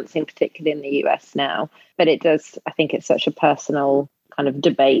family balancing, particularly in the US now. But I think it's such a personal kind of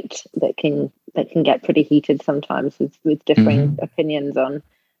debate that can get pretty heated sometimes with differing opinions on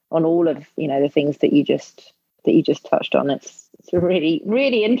all of the things that you just touched on. It's a really,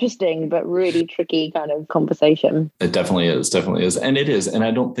 really interesting but really tricky kind of conversation. It definitely is. And it is. And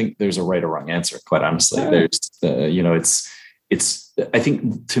I don't think there's a right or wrong answer, quite honestly. There's I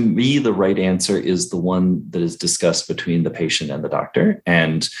think to me, the right answer is the one that is discussed between the patient and the doctor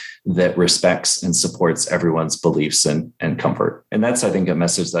and that respects and supports everyone's beliefs and comfort. And that's, I think, a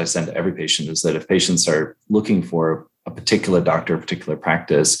message that I send to every patient is that if patients are looking for a particular doctor, a particular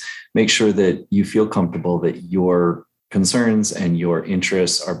practice, make sure that you feel comfortable that your concerns and your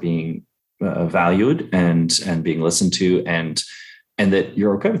interests are being valued and being listened to, and that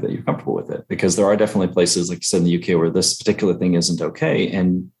you're okay with it, you're comfortable with it. Because there are definitely places, like you said, in the UK, where this particular thing isn't okay,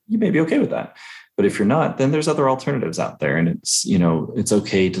 and you may be okay with that. But if you're not, then there's other alternatives out there. And it's, it's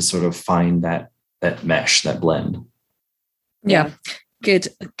okay to sort of find that mesh, that blend. Yeah. Good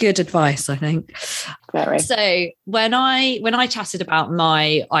advice, I think. Very. So when I chatted about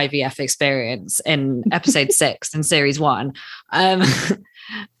my IVF experience in episode 6 in series 1,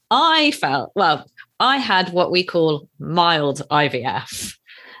 I felt, I had what we call mild IVF.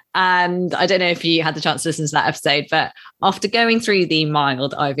 And I don't know if you had the chance to listen to that episode, but after going through the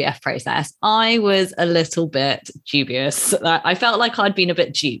mild IVF process, I was a little bit dubious. I felt like I'd been a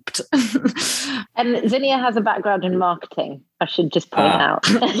bit duped. And Zinnia has a background in marketing, I should just point out.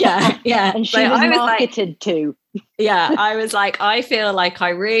 Yeah. And she was marketed too. Yeah, I was like, I feel like I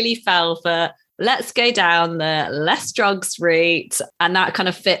really fell for let's go down the less drugs route. And that kind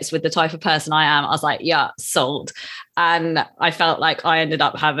of fits with the type of person I am. I was like, yeah, sold. And I felt like I ended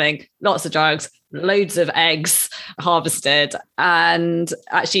up having lots of drugs, loads of eggs harvested. And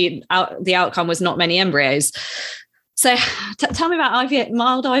actually the outcome was not many embryos. So tell me about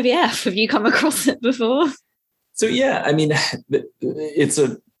mild IVF. Have you come across it before? So, yeah, I mean, I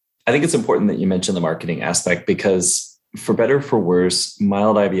think it's important that you mention the marketing aspect, because for better or for worse,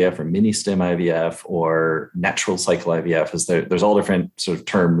 mild IVF or mini stem IVF or natural cycle IVF, there's all different sort of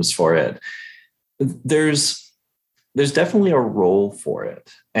terms for it. There's definitely a role for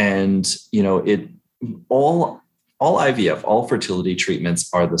it. And, all IVF, all fertility treatments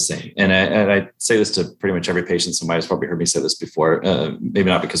are the same. And I say this to pretty much every patient. Somebody has probably heard me say this before, maybe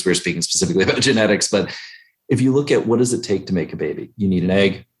not because we're speaking specifically about genetics, but if you look at what does it take to make a baby, you need an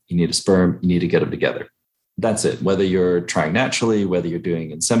egg, you need a sperm, you need to get them together. That's it. Whether you're trying naturally, whether you're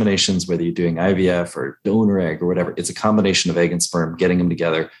doing inseminations, whether you're doing IVF or donor egg or whatever, it's a combination of egg and sperm, getting them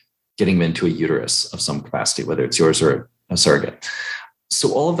together, getting them into a uterus of some capacity, whether it's yours or a surrogate.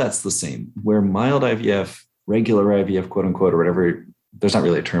 So all of that's the same. Where mild IVF, regular IVF, quote unquote, or whatever, there's not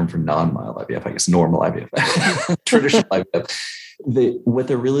really a term for non-mild IVF, I guess normal IVF, traditional IVF. What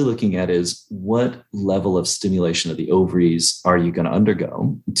they're really looking at is what level of stimulation of the ovaries are you going to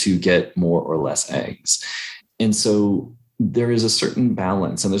undergo to get more or less eggs. And so there is a certain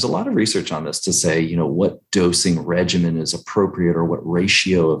balance, and there's a lot of research on this to say, what dosing regimen is appropriate or what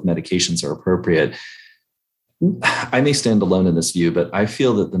ratio of medications are appropriate. I may stand alone in this view, but I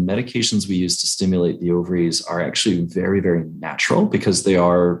feel that the medications we use to stimulate the ovaries are actually very, very natural, because they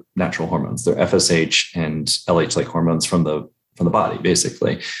are natural hormones. They're FSH and LH-like hormones from the body,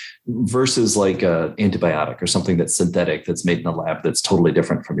 basically, versus like an antibiotic or something that's synthetic, that's made in a lab, that's totally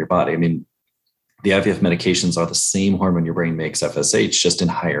different from your body. I mean, the IVF medications are the same hormone your brain makes, FSH, just in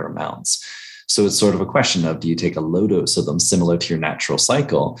higher amounts. So it's sort of a question of, do you take a low dose of them similar to your natural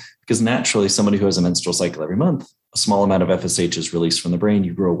cycle? Because naturally, somebody who has a menstrual cycle every month, a small amount of FSH is released from the brain,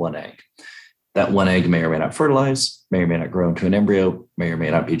 you grow one egg. That one egg may or may not fertilize, may or may not grow into an embryo, may or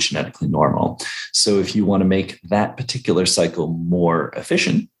may not be genetically normal. So if you want to make that particular cycle more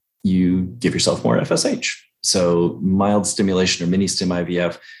efficient, you give yourself more FSH. So mild stimulation or mini stim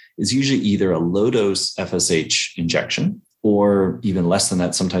IVF is usually either a low dose FSH injection, or even less than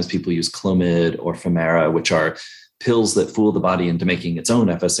that. Sometimes people use Clomid or Femara, which are pills that fool the body into making its own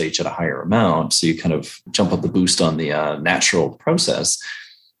FSH at a higher amount. So you kind of jump up the boost on the natural process.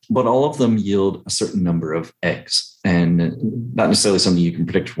 But all of them yield a certain number of eggs, and not necessarily something you can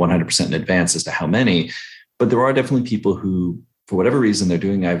predict 100% in advance as to how many. But there are definitely people who, for whatever reason, they're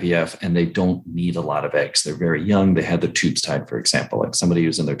doing IVF and they don't need a lot of eggs. They're very young. They had their tubes tied, for example, like somebody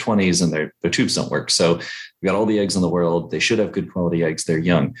who's in their 20s and their tubes don't work. So we got all the eggs in the world. They should have good quality eggs. They're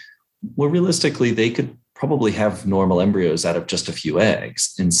young. Well, realistically, they could probably have normal embryos out of just a few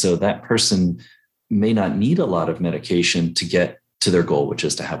eggs. And so that person may not need a lot of medication to get to their goal, which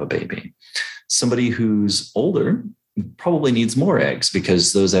is to have a baby. Somebody who's older probably needs more eggs,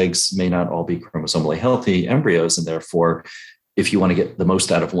 because those eggs may not all be chromosomally healthy embryos. And therefore, if you want to get the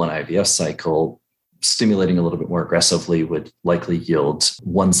most out of one IVF cycle, stimulating a little bit more aggressively would likely yield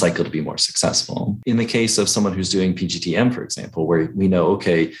one cycle to be more successful. In the case of someone who's doing PGTM, for example, where we know,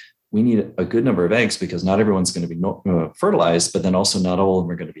 okay, we need a good number of eggs because not everyone's going to be fertilized, but then also not all of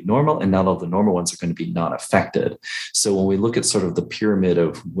them are going to be normal, and not all the normal ones are going to be not affected. So when we look at sort of the pyramid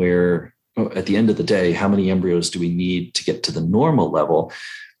of where at the end of the day, how many embryos do we need to get to the normal level?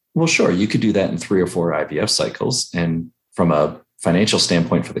 Well, sure, you could do that in 3 or 4 IVF cycles. And from a financial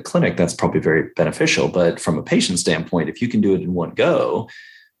standpoint for the clinic, that's probably very beneficial. But from a patient standpoint, if you can do it in one go,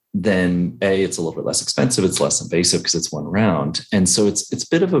 then A, it's a little bit less expensive, it's less invasive because it's one round. And so it's a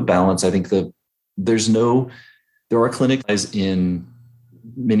bit of a balance. I think there are clinics in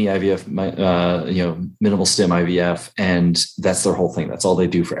mini IVF, minimal stim IVF, and that's their whole thing. That's all they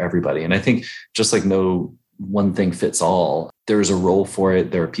do for everybody. And I think just like no one thing fits all, there's a role for it.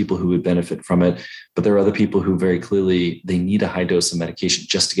 There are people who would benefit from it, but there are other people who very clearly, they need a high dose of medication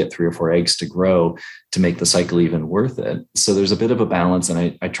just to get 3 or 4 eggs to grow to make the cycle even worth it. So there's a bit of a balance,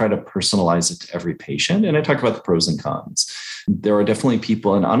 and I try to personalize it to every patient. And I talk about the pros and cons. There are definitely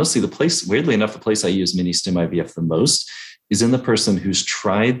people, and honestly, weirdly enough, the place I use mini stim IVF the most is in the person who's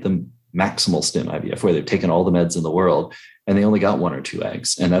tried the maximal stim IVF, where they've taken all the meds in the world and they only got 1 or 2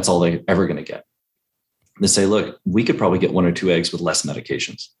 eggs, and that's all they're ever going to get. They say, look, we could probably get 1 or 2 eggs with less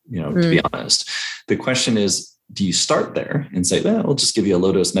medications, to be honest. The question is, do you start there and say, well, we'll just give you a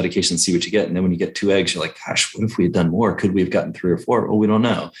low dose medication and see what you get. And then when you get 2 eggs, you're like, gosh, what if we had done more? Could we have gotten 3 or 4? Well, we don't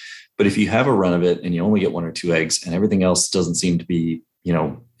know. But if you have a run of it and you only get 1 or 2 eggs and everything else doesn't seem to be,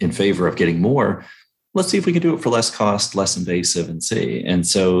 in favor of getting more, let's see if we can do it for less cost, less invasive, and see. And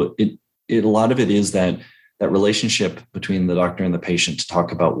so a lot of it is that relationship between the doctor and the patient to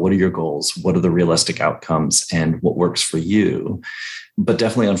talk about what are your goals, what are the realistic outcomes, and what works for you. But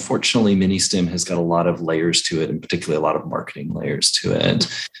definitely, unfortunately, mini stim has got a lot of layers to it, and particularly a lot of marketing layers to it.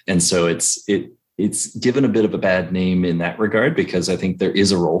 And so it's given a bit of a bad name in that regard, because I think there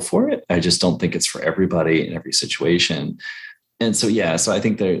is a role for it. I just don't think it's for everybody in every situation. And so, so I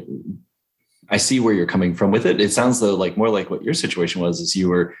think I see where you're coming from with it. It sounds though like more like what your situation was, is you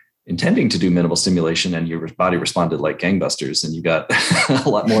were intending to do minimal stimulation and your body responded like gangbusters and you got a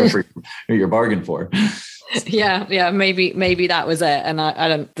lot more for your bargain for. Yeah. Maybe that was it. And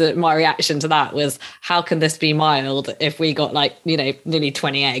my reaction to that was, how can this be mild if we got nearly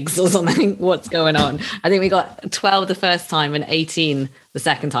 20 eggs or something? What's going on? I think we got 12 the first time and 18 the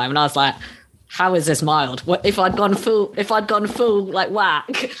second time. And I was like, how is this mild? What if I'd gone full like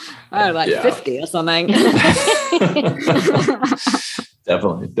whack? Oh, 50 or something.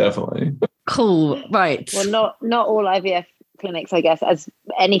 Definitely. Cool. Right. Well, not all IVF clinics, I guess, as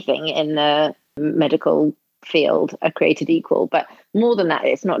anything in the medical field, are created equal. But more than that,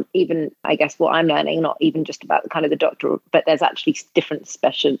 it's not even, I guess, what I'm learning, not even just about kind of the doctor, but there's actually different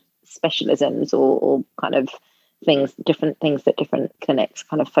specialisms or kind of different things that different clinics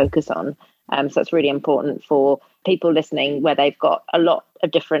kind of focus on. So it's really important for people listening, where they've got a lot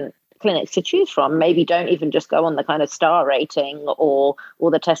of different clinics to choose from. Maybe don't even just go on the kind of star rating or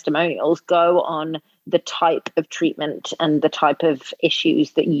the testimonials. Go on the type of treatment and the type of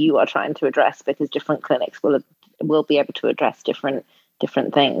issues that you are trying to address, because different clinics will be able to address different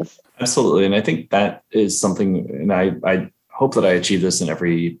things. Absolutely. And I think that is something, and I hope that I achieve this in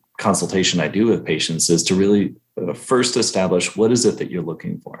every consultation I do with patients, is to really first establish, what is it that you're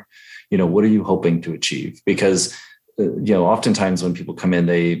looking for? What are you hoping to achieve? Because oftentimes when people come in,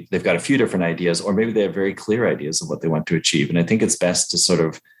 they've got a few different ideas, or maybe they have very clear ideas of what they want to achieve. And I think it's best to sort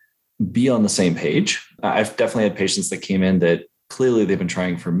of be on the same page. I've definitely had patients that came in that clearly they've been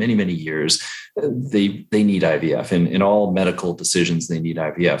trying for many, many years. They need IVF, and in all medical decisions, they need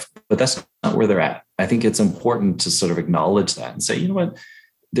IVF, but that's not where they're at. I think it's important to sort of acknowledge that and say, you know what,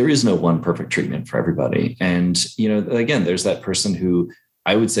 there is no one perfect treatment for everybody. And, again, there's that person who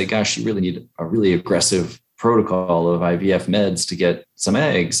I would say, gosh, you really need a really aggressive protocol of IVF meds to get some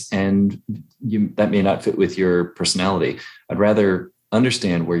eggs, and that may not fit with your personality. I'd rather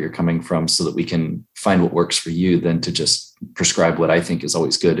understand where you're coming from so that we can find what works for you, than to just prescribe what I think is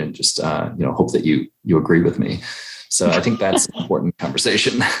always good and just hope that you agree with me. So I think that's an important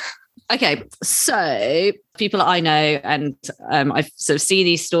conversation. Okay, so people that I know, and I sort of see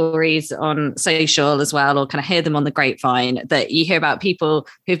these stories on social as well, or kind of hear them on the grapevine, that you hear about people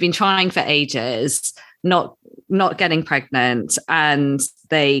who've been trying for ages, not getting pregnant, and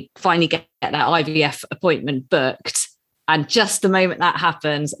they finally get that IVF appointment booked, and just the moment that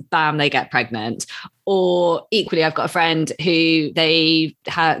happens, bam, they get pregnant. Or equally, I've got a friend who they've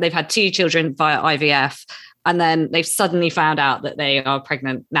had 2 children via IVF, and then they've suddenly found out that they are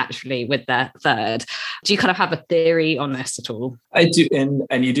pregnant naturally with their third. Do you kind of have a theory on this at all? I do,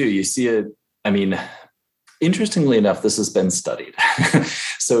 and you do. You see it. I mean, interestingly enough, this has been studied.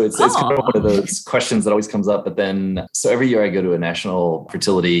 So it's kind of one of those questions that always comes up. But then, so every year I go to a national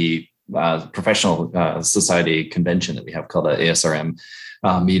fertility professional society convention that we have called the ASRM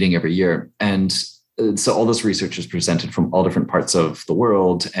meeting every year. And so all this research is presented from all different parts of the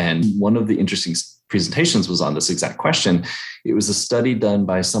world. And one of the interesting presentations was on this exact question. It was a study done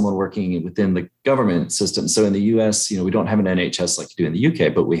by someone working within the government system. So in the US, we don't have an NHS like you do in the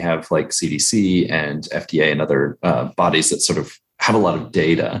UK, but we have like CDC and FDA and other bodies that sort of have a lot of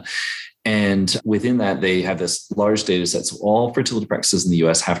data. And within that, they have this large data set. So all fertility practices in the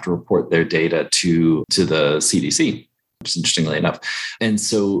US have to report their data to the CDC, which is interestingly enough. And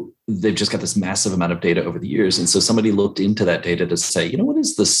so they've just got this massive amount of data over the years. And so somebody looked into that data to say, what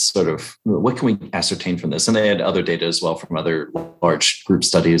is this what can we ascertain from this? And they had other data as well from other large group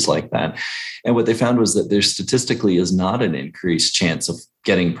studies like that. And what they found was that there statistically is not an increased chance of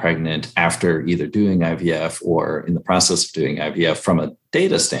getting pregnant after either doing IVF or in the process of doing IVF from a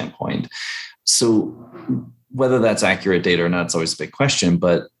data standpoint. So whether that's accurate data or not, it's always a big question,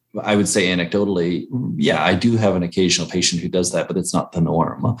 but I would say anecdotally, yeah, I do have an occasional patient who does that, but it's not the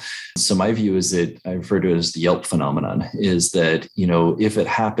norm. So my view is that I refer to it as the Yelp phenomenon, is that, if it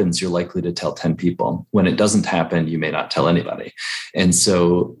happens, you're likely to tell 10 people. When it doesn't happen, you may not tell anybody. And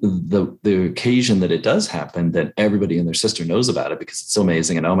so the occasion that it does happen, then everybody and their sister knows about it because it's so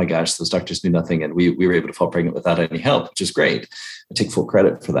amazing. And oh my gosh, those doctors knew nothing. And we were able to fall pregnant without any help, which is great. I take full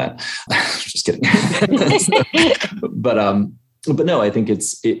credit for that. Just kidding. But no, I think it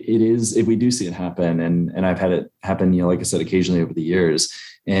is, if we do see it happen, and I've had it happen, like I said, occasionally over the years,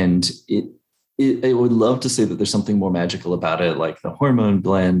 and I would love to say that there's something more magical about it, like the hormone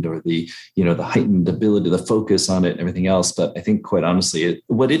blend or the heightened ability, the focus on it and everything else. But I think quite honestly,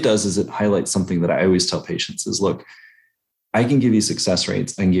 what it does is it highlights something that I always tell patients is, look, I can give you success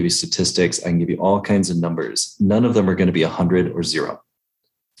rates. I can give you statistics. I can give you all kinds of numbers. None of them are going to be 100 or 0.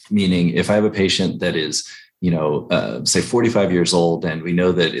 Meaning if I have a patient that is say 45 years old, and we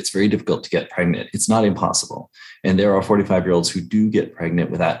know that it's very difficult to get pregnant, it's not impossible. And there are 45-year-olds who do get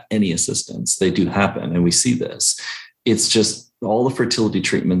pregnant without any assistance. They do happen, and we see this. It's just all the fertility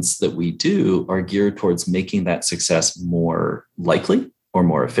treatments that we do are geared towards making that success more likely or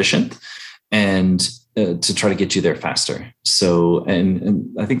more efficient, and to try to get you there faster. So, and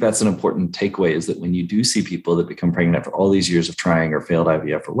I think that's an important takeaway, is that when you do see people that become pregnant after all these years of trying or failed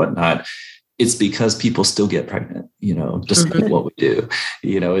IVF or whatnot, it's because people still get pregnant, despite what we do.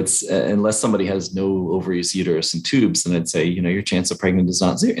 It's unless somebody has no ovaries, uterus, and tubes, then I'd say, your chance of pregnant is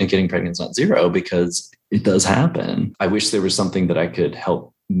not zero, and getting pregnant is not zero, because it does happen. I wish there was something that I could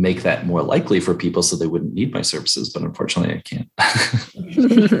help make that more likely for people so they wouldn't need my services, but unfortunately I can't.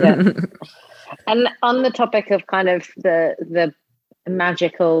 Yeah. And on the topic of kind of the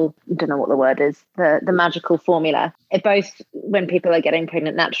magical, I don't know what the word is, the magical formula, it both when people are getting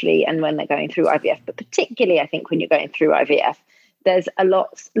pregnant naturally and when they're going through IVF, but particularly I think when you're going through IVF, there's a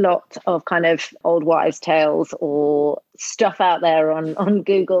lot of kind of old wives' tales or stuff out there on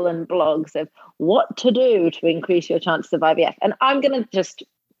Google and blogs of what to do to increase your chances of IVF. And I'm going to just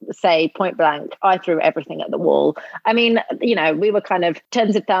say point blank, I threw everything at the wall. I mean, we were kind of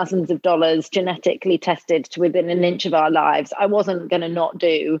tens of thousands of dollars genetically tested to within an inch of our lives. I wasn't going to not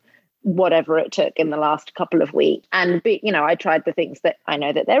do whatever it took in the last couple of weeks. And, I tried the things that I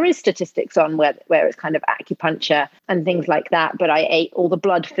know that there is statistics on where it's kind of acupuncture and things like that. But I ate all the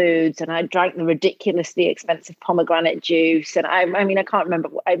blood foods and I drank the ridiculously expensive pomegranate juice. And I can't remember.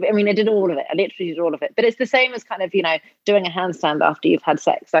 I did all of it. I literally did all of it. But it's the same as kind of, doing a handstand after you've had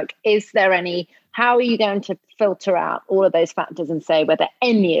sex. Like, how are you going to filter out all of those factors and say whether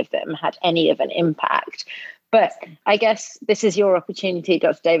any of them had any of an impact? But I guess this is your opportunity,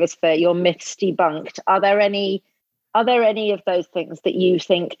 Dr. Davis, for your myths debunked. Are there any of those things that you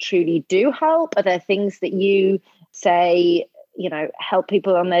think truly do help? Are there things that you say, help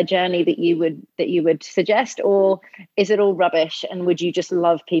people on their journey that you would suggest? Or is it all rubbish? And would you just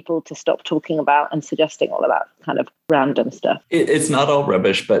love people to stop talking about and suggesting all of that kind of random stuff? It's not all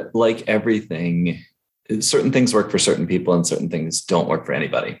rubbish, but like everything, certain things work for certain people and certain things don't work for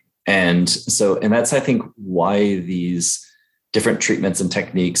anybody. And that's, I think, why these different treatments and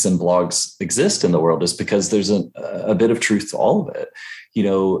techniques and blogs exist in the world, is because there's a bit of truth to all of it.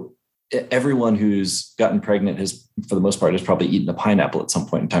 Everyone who's gotten pregnant has, for the most part, has probably eaten a pineapple at some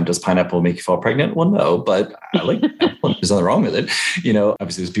point in time. Does pineapple make you fall pregnant? Well, no, but I like pineapple. There's nothing wrong with it.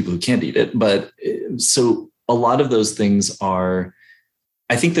 Obviously there's people who can't eat it, but so a lot of those things are,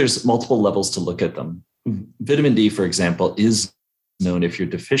 I think there's multiple levels to look at them. Vitamin D, for example, is known, if you're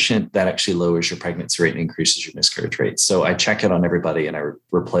deficient, that actually lowers your pregnancy rate and increases your miscarriage rate. So I check it on everybody and I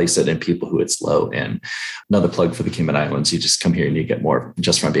replace it in people who it's low in. Another plug for the Cayman Islands. You just come here and you get more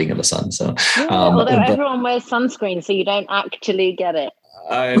just from being in the sun. So, although everyone wears sunscreen, so you don't actually get it.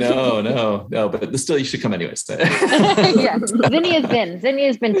 I know, no, but still, you should come anyways. Yeah, Zinnia's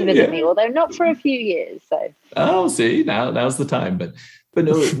been to visit me, although not for a few years. So, oh, see, now's the time. But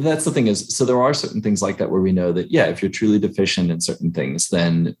no, that's the thing is, so there are certain things like that where we know that, yeah, if you're truly deficient in certain things,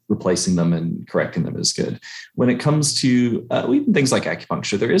 then replacing them and correcting them is good. When it comes to even things like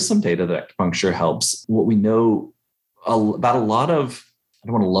acupuncture, there is some data that acupuncture helps. What we know about a lot of, I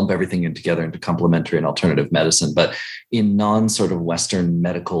don't want to lump everything in together into complementary and alternative medicine, but in non-sort of Western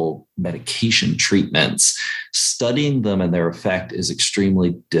medical medication treatments, studying them and their effect is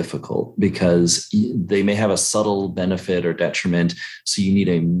extremely difficult because they may have a subtle benefit or detriment. So you need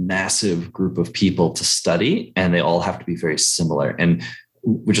a massive group of people to study, and they all have to be very similar. And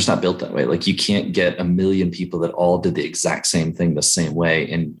we're just not built that way. Like, you can't get 1 million people that all did the exact same thing the same way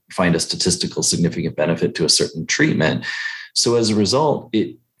and find a statistical significant benefit to a certain treatment. So as a result,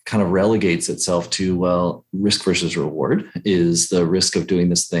 it kind of relegates itself to, well, risk versus reward. Is the risk of doing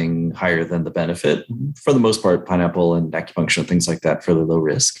this thing higher than the benefit? For the most part, pineapple and acupuncture and things like that, fairly low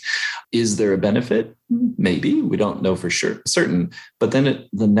risk. Is there a benefit? Maybe. We don't know for certain. But then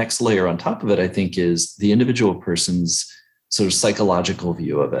the next layer on top of it, I think, is the individual person's sort of psychological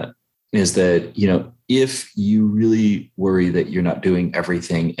view of it. Is that, if you really worry that you're not doing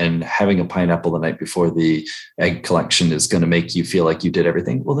everything and having a pineapple the night before the egg collection is going to make you feel like you did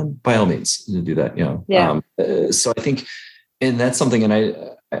everything, well, then by all means do that, Yeah. So I think, and that's something,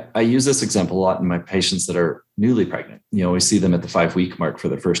 and I use this example a lot in my patients that are newly pregnant. We see them at the 5-week mark for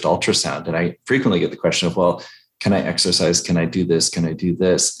their first ultrasound. And I frequently get the question of, well, can I exercise? Can I do this? Can I do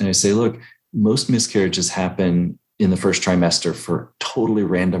this? And I say, look, most miscarriages happen in the first trimester for totally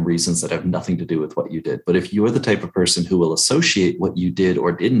random reasons that have nothing to do with what you did. But if you're the type of person who will associate what you did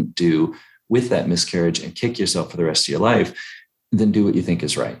or didn't do with that miscarriage and kick yourself for the rest of your life, then do what you think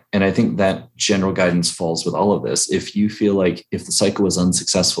is right. And I think that general guidance falls with all of this. If you feel like if the cycle was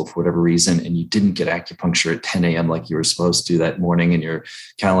unsuccessful for whatever reason and you didn't get acupuncture at 10 a.m. like you were supposed to that morning in your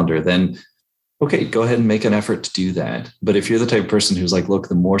calendar, then okay, go ahead and make an effort to do that. But if you're the type of person who's like, look,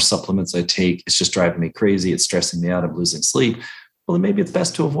 the more supplements I take, it's just driving me crazy, it's stressing me out, I'm losing sleep, well, then maybe it's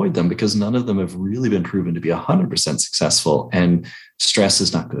best to avoid them because none of them have really been proven to be 100% successful. And stress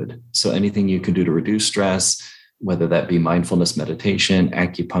is not good. So anything you can do to reduce stress, whether that be mindfulness, meditation,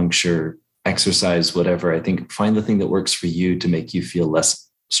 acupuncture, exercise, whatever, I think find the thing that works for you to make you feel less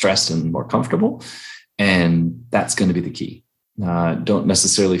stressed and more comfortable. And that's going to be the key. Don't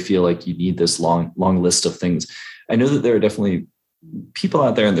necessarily feel like you need this long list of things. I know that there are definitely people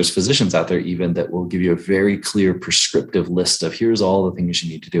out there, and there's physicians out there even, that will give you a very clear prescriptive list of here's all the things you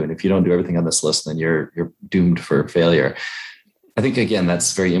need to do. And if you don't do everything on this list, then you're doomed for failure. I think, again,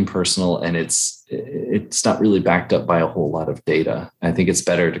 that's very impersonal, and it's not really backed up by a whole lot of data. I think it's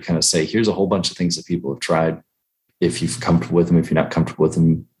better to kind of say, here's a whole bunch of things that people have tried. If you're comfortable with them, if you're not comfortable with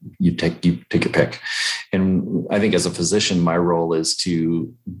them, you take your pick. And I think as a physician, my role is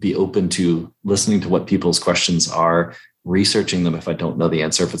to be open to listening to what people's questions are, researching them if I don't know the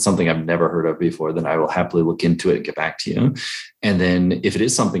answer. If it's something I've never heard of before, then I will happily look into it and get back to you. And then if it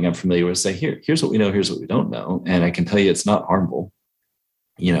is something I'm familiar with, say, here's what we know, here's what we don't know. And I can tell you it's not harmful.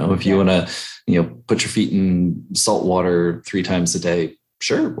 If you want to, put your feet in salt water 3 times a day,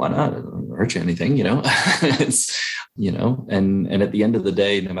 sure, why not? It doesn't hurt you anything, it's, and at the end of the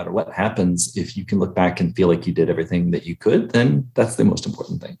day, no matter what happens, if you can look back and feel like you did everything that you could, then that's the most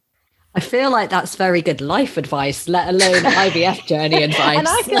important thing. I feel like that's very good life advice, let alone IVF journey advice. And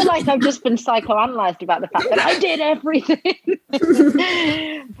I feel like I've just been psychoanalyzed about the fact that I did everything.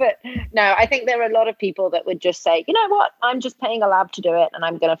 But no, I think there are a lot of people that would just say, you know what, I'm just paying a lab to do it and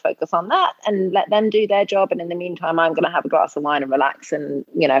I'm going to focus on that and let them do their job. And in the meantime, I'm going to have a glass of wine and relax. And,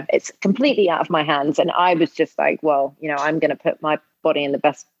 it's completely out of my hands. And I was just like, well, I'm going to put my body in the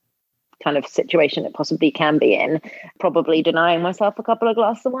best kind of situation it possibly can be in, probably denying myself a couple of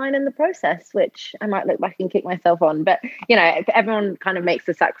glasses of wine in the process, which I might look back and kick myself on. But, if everyone kind of makes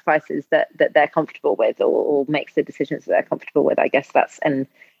the sacrifices that they're comfortable with or makes the decisions that they're comfortable with, I guess that's, and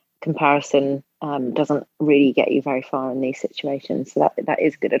comparison doesn't really get you very far in these situations. So that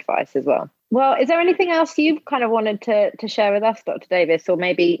is good advice as well. Well, is there anything else you've kind of wanted to share with us, Dr. Davis? Or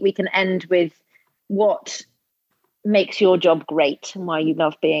maybe we can end with what makes your job great and why you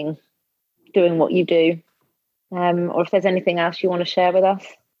love doing what you do, or if there's anything else you want to share with us.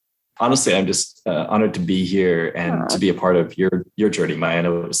 Honestly, I'm just honored to be here and to be a part of your journey, Maya. I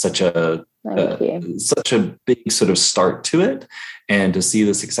know it was such a big sort of start to it, and to see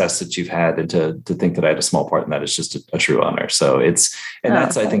the success that you've had, and to think that I had a small part in that is just a true honor. So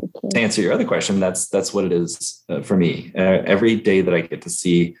that's I think, to answer your other question, that's what it is for me. Every day that I get to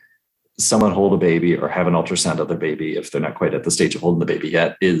see someone hold a baby or have an ultrasound of their baby, if they're not quite at the stage of holding the baby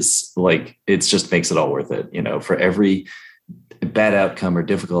yet, is like, it just makes it all worth it. You know, for every bad outcome or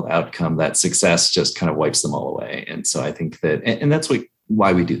difficult outcome, that success just kind of wipes them all away. And so I think that, and that's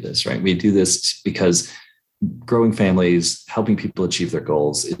why we do this, right? We do this because growing families, helping people achieve their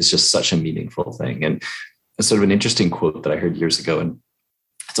goals is just such a meaningful thing. And it's sort of an interesting quote that I heard years ago, and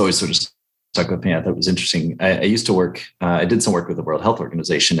it's always sort of stuck with me. I thought it was interesting. I used to work, I did some work with the World Health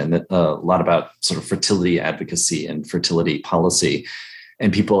Organization, and a lot about sort of fertility advocacy and fertility policy.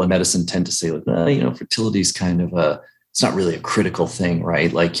 And people in medicine tend to say, like, fertility is kind of it's not really a critical thing,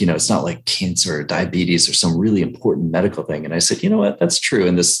 right? Like, it's not like cancer or diabetes or some really important medical thing. And I said, you know what, that's true.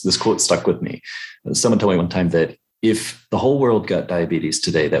 And this quote stuck with me. Someone told me one time that if the whole world got diabetes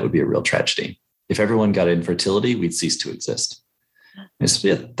today, that would be a real tragedy. If everyone got infertility, we'd cease to exist. I said,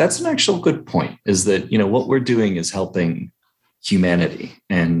 yeah, that's an actual good point, is that, what we're doing is helping humanity.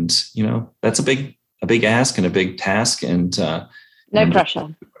 And, that's a big ask and a big task. And no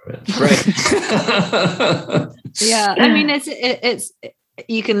pressure. Right. Yeah. I mean, it's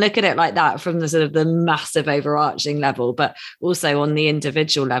you can look at it like that from the sort of the massive overarching level, but also on the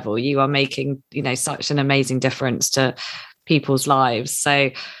individual level, you are making, such an amazing difference to people's lives.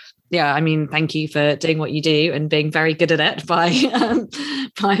 So yeah, I mean, thank you for doing what you do and being very good at it by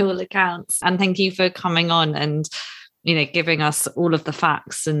all accounts. And thank you for coming on and, giving us all of the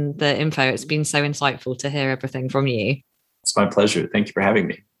facts and the info. It's been so insightful to hear everything from you. It's my pleasure. Thank you for having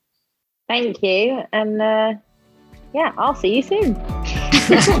me. Thank you. And I'll see you soon.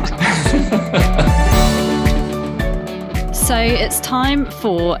 So it's time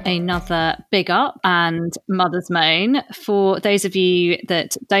for another Big Up and Mother's Moan. For those of you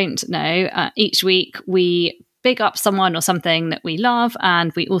that don't know, each week we big up someone or something that we love,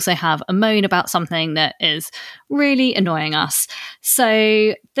 and we also have a moan about something that is really annoying us.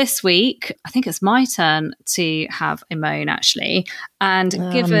 So this week, I think it's my turn to have a moan, actually. And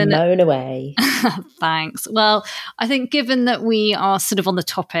given moan away. Thanks. Well, I think given that we are sort of on the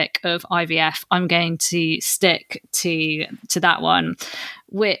topic of IVF, I'm going to stick to that one,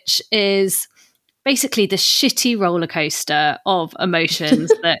 which is basically the shitty roller coaster of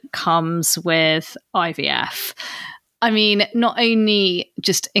emotions that comes with IVF. I mean, not only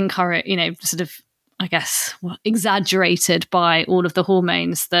just encourage, sort of, I guess, exaggerated by all of the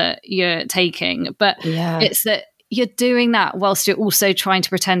hormones that you're taking, but it's that you're doing that whilst you're also trying to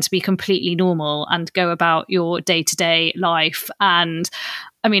pretend to be completely normal and go about your day-to-day life. And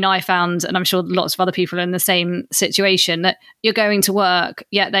I mean, I found, and I'm sure lots of other people are in the same situation, that you're going to work,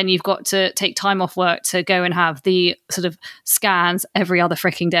 yet then you've got to take time off work to go and have the sort of scans every other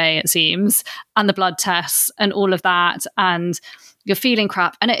freaking day, it seems, and the blood tests and all of that. And you're feeling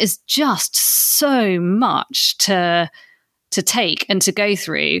crap. And it is just so much to take and to go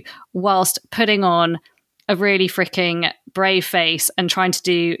through whilst putting on a really freaking brave face and trying to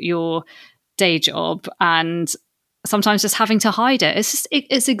do your day job, and sometimes just having to hide it. It's just,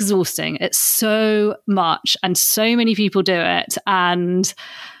 it's exhausting. It's so much, and so many people do it. And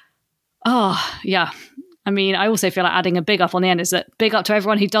I mean, I also feel like adding a big up on the end is that big up to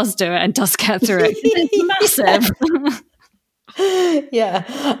everyone who does do it and does get through it. It's massive. Yeah.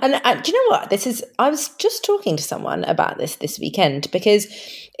 And do you know what? I was just talking to someone about this weekend, because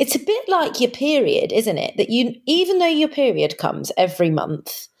it's a bit like your period, isn't it? That even though your period comes every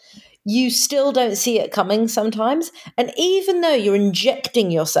month, you still don't see it coming sometimes. And even though you're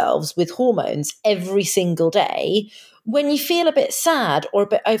injecting yourselves with hormones every single day, when you feel a bit sad or a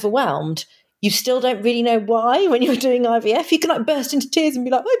bit overwhelmed, you still don't really know why. When you're doing IVF, you can like burst into tears and be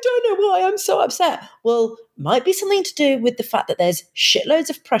like, I don't know why, I'm so upset. Well, might be something to do with the fact that there's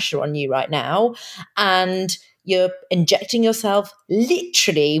shitloads of pressure on you right now, and you're injecting yourself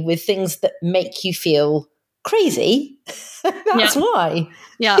literally with things that make you feel crazy. That's why.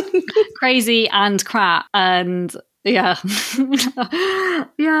 Yeah. Crazy and crap. And yeah.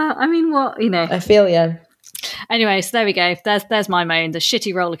 Yeah. I mean, I feel you. Anyway, so there we go. There's my moan, the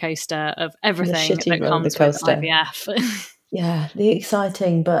shitty roller coaster of everything that comes with IVF. Yeah, the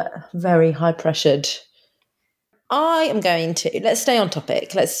exciting but very high pressured. I am going to, let's stay on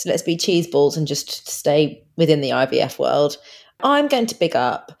topic. Let's be cheeseballs and just stay within the IVF world. I'm going to big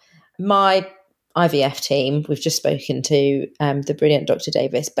up my IVF team. We've just spoken to the brilliant Dr.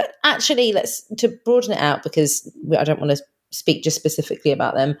 Davis, but actually to broaden it out, because I don't want to speak just specifically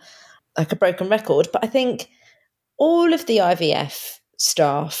about them like a broken record, but I think all of the IVF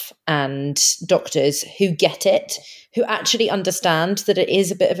staff and doctors who get it, who actually understand that it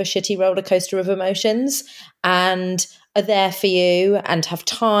is a bit of a shitty roller coaster of emotions, and are there for you and have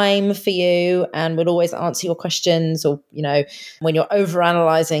time for you and will always answer your questions, or, you know, when you're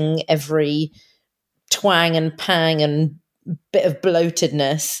overanalyzing every twang and pang and bit of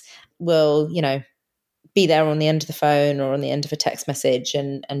bloatedness, will, you know, be there on the end of the phone or on the end of a text message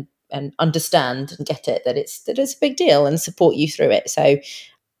and understand and get it, that it's a big deal, and support you through it. So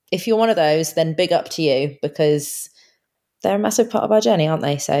if you're one of those, then big up to you, because they're a massive part of our journey, aren't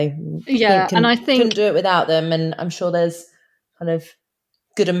they? So yeah, and I think couldn't do it without them. And I'm sure there's kind of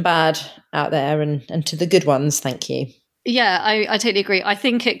good and bad out there, and to the good ones, thank you. Yeah, I totally agree. I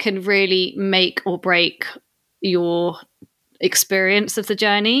think it can really make or break your experience of the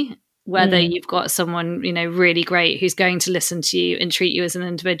journey, whether you've got someone, you know, really great who's going to listen to you and treat you as an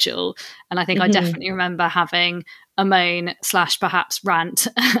individual. And I think I definitely remember having a moan / perhaps rant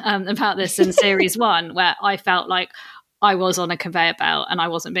about this in series 1, where I felt like I was on a conveyor belt and I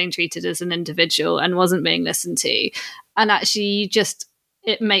wasn't being treated as an individual and wasn't being listened to. And actually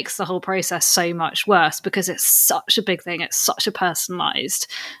it makes the whole process so much worse, because it's such a big thing. It's such a personalized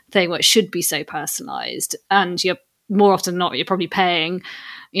thing, where it should be so personalized. And you're more often than not, you're probably paying,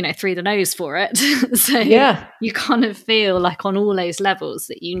 you know, through the nose for it. So yeah, you kind of feel like on all those levels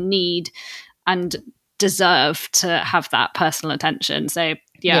that you need and deserve to have that personal attention. So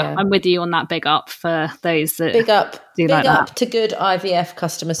yeah, I'm with you on that. Big up for those that big up that. To good IVF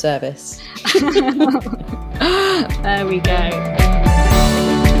customer service. There we go.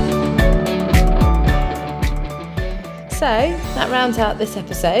 So that rounds out this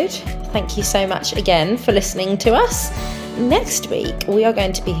episode. Thank you so much again for listening to us. Next week, we are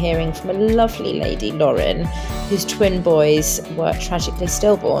going to be hearing from a lovely lady, Lauren, whose twin boys were tragically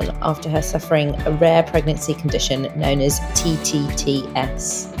stillborn after her suffering a rare pregnancy condition known as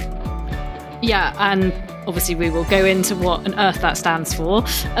TTTS. Yeah, and obviously we will go into what on earth that stands for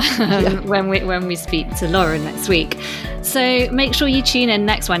when we speak to Lauren next week. So make sure you tune in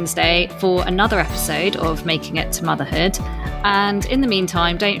next Wednesday for another episode of Making It to Motherhood. And in the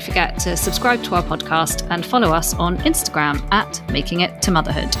meantime, don't forget to subscribe to our podcast and follow us on Instagram at Making It to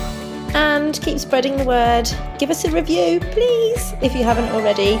Motherhood. And keep spreading the word. Give us a review, please, if you haven't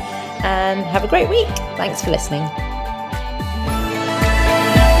already. And have a great week. Thanks for listening.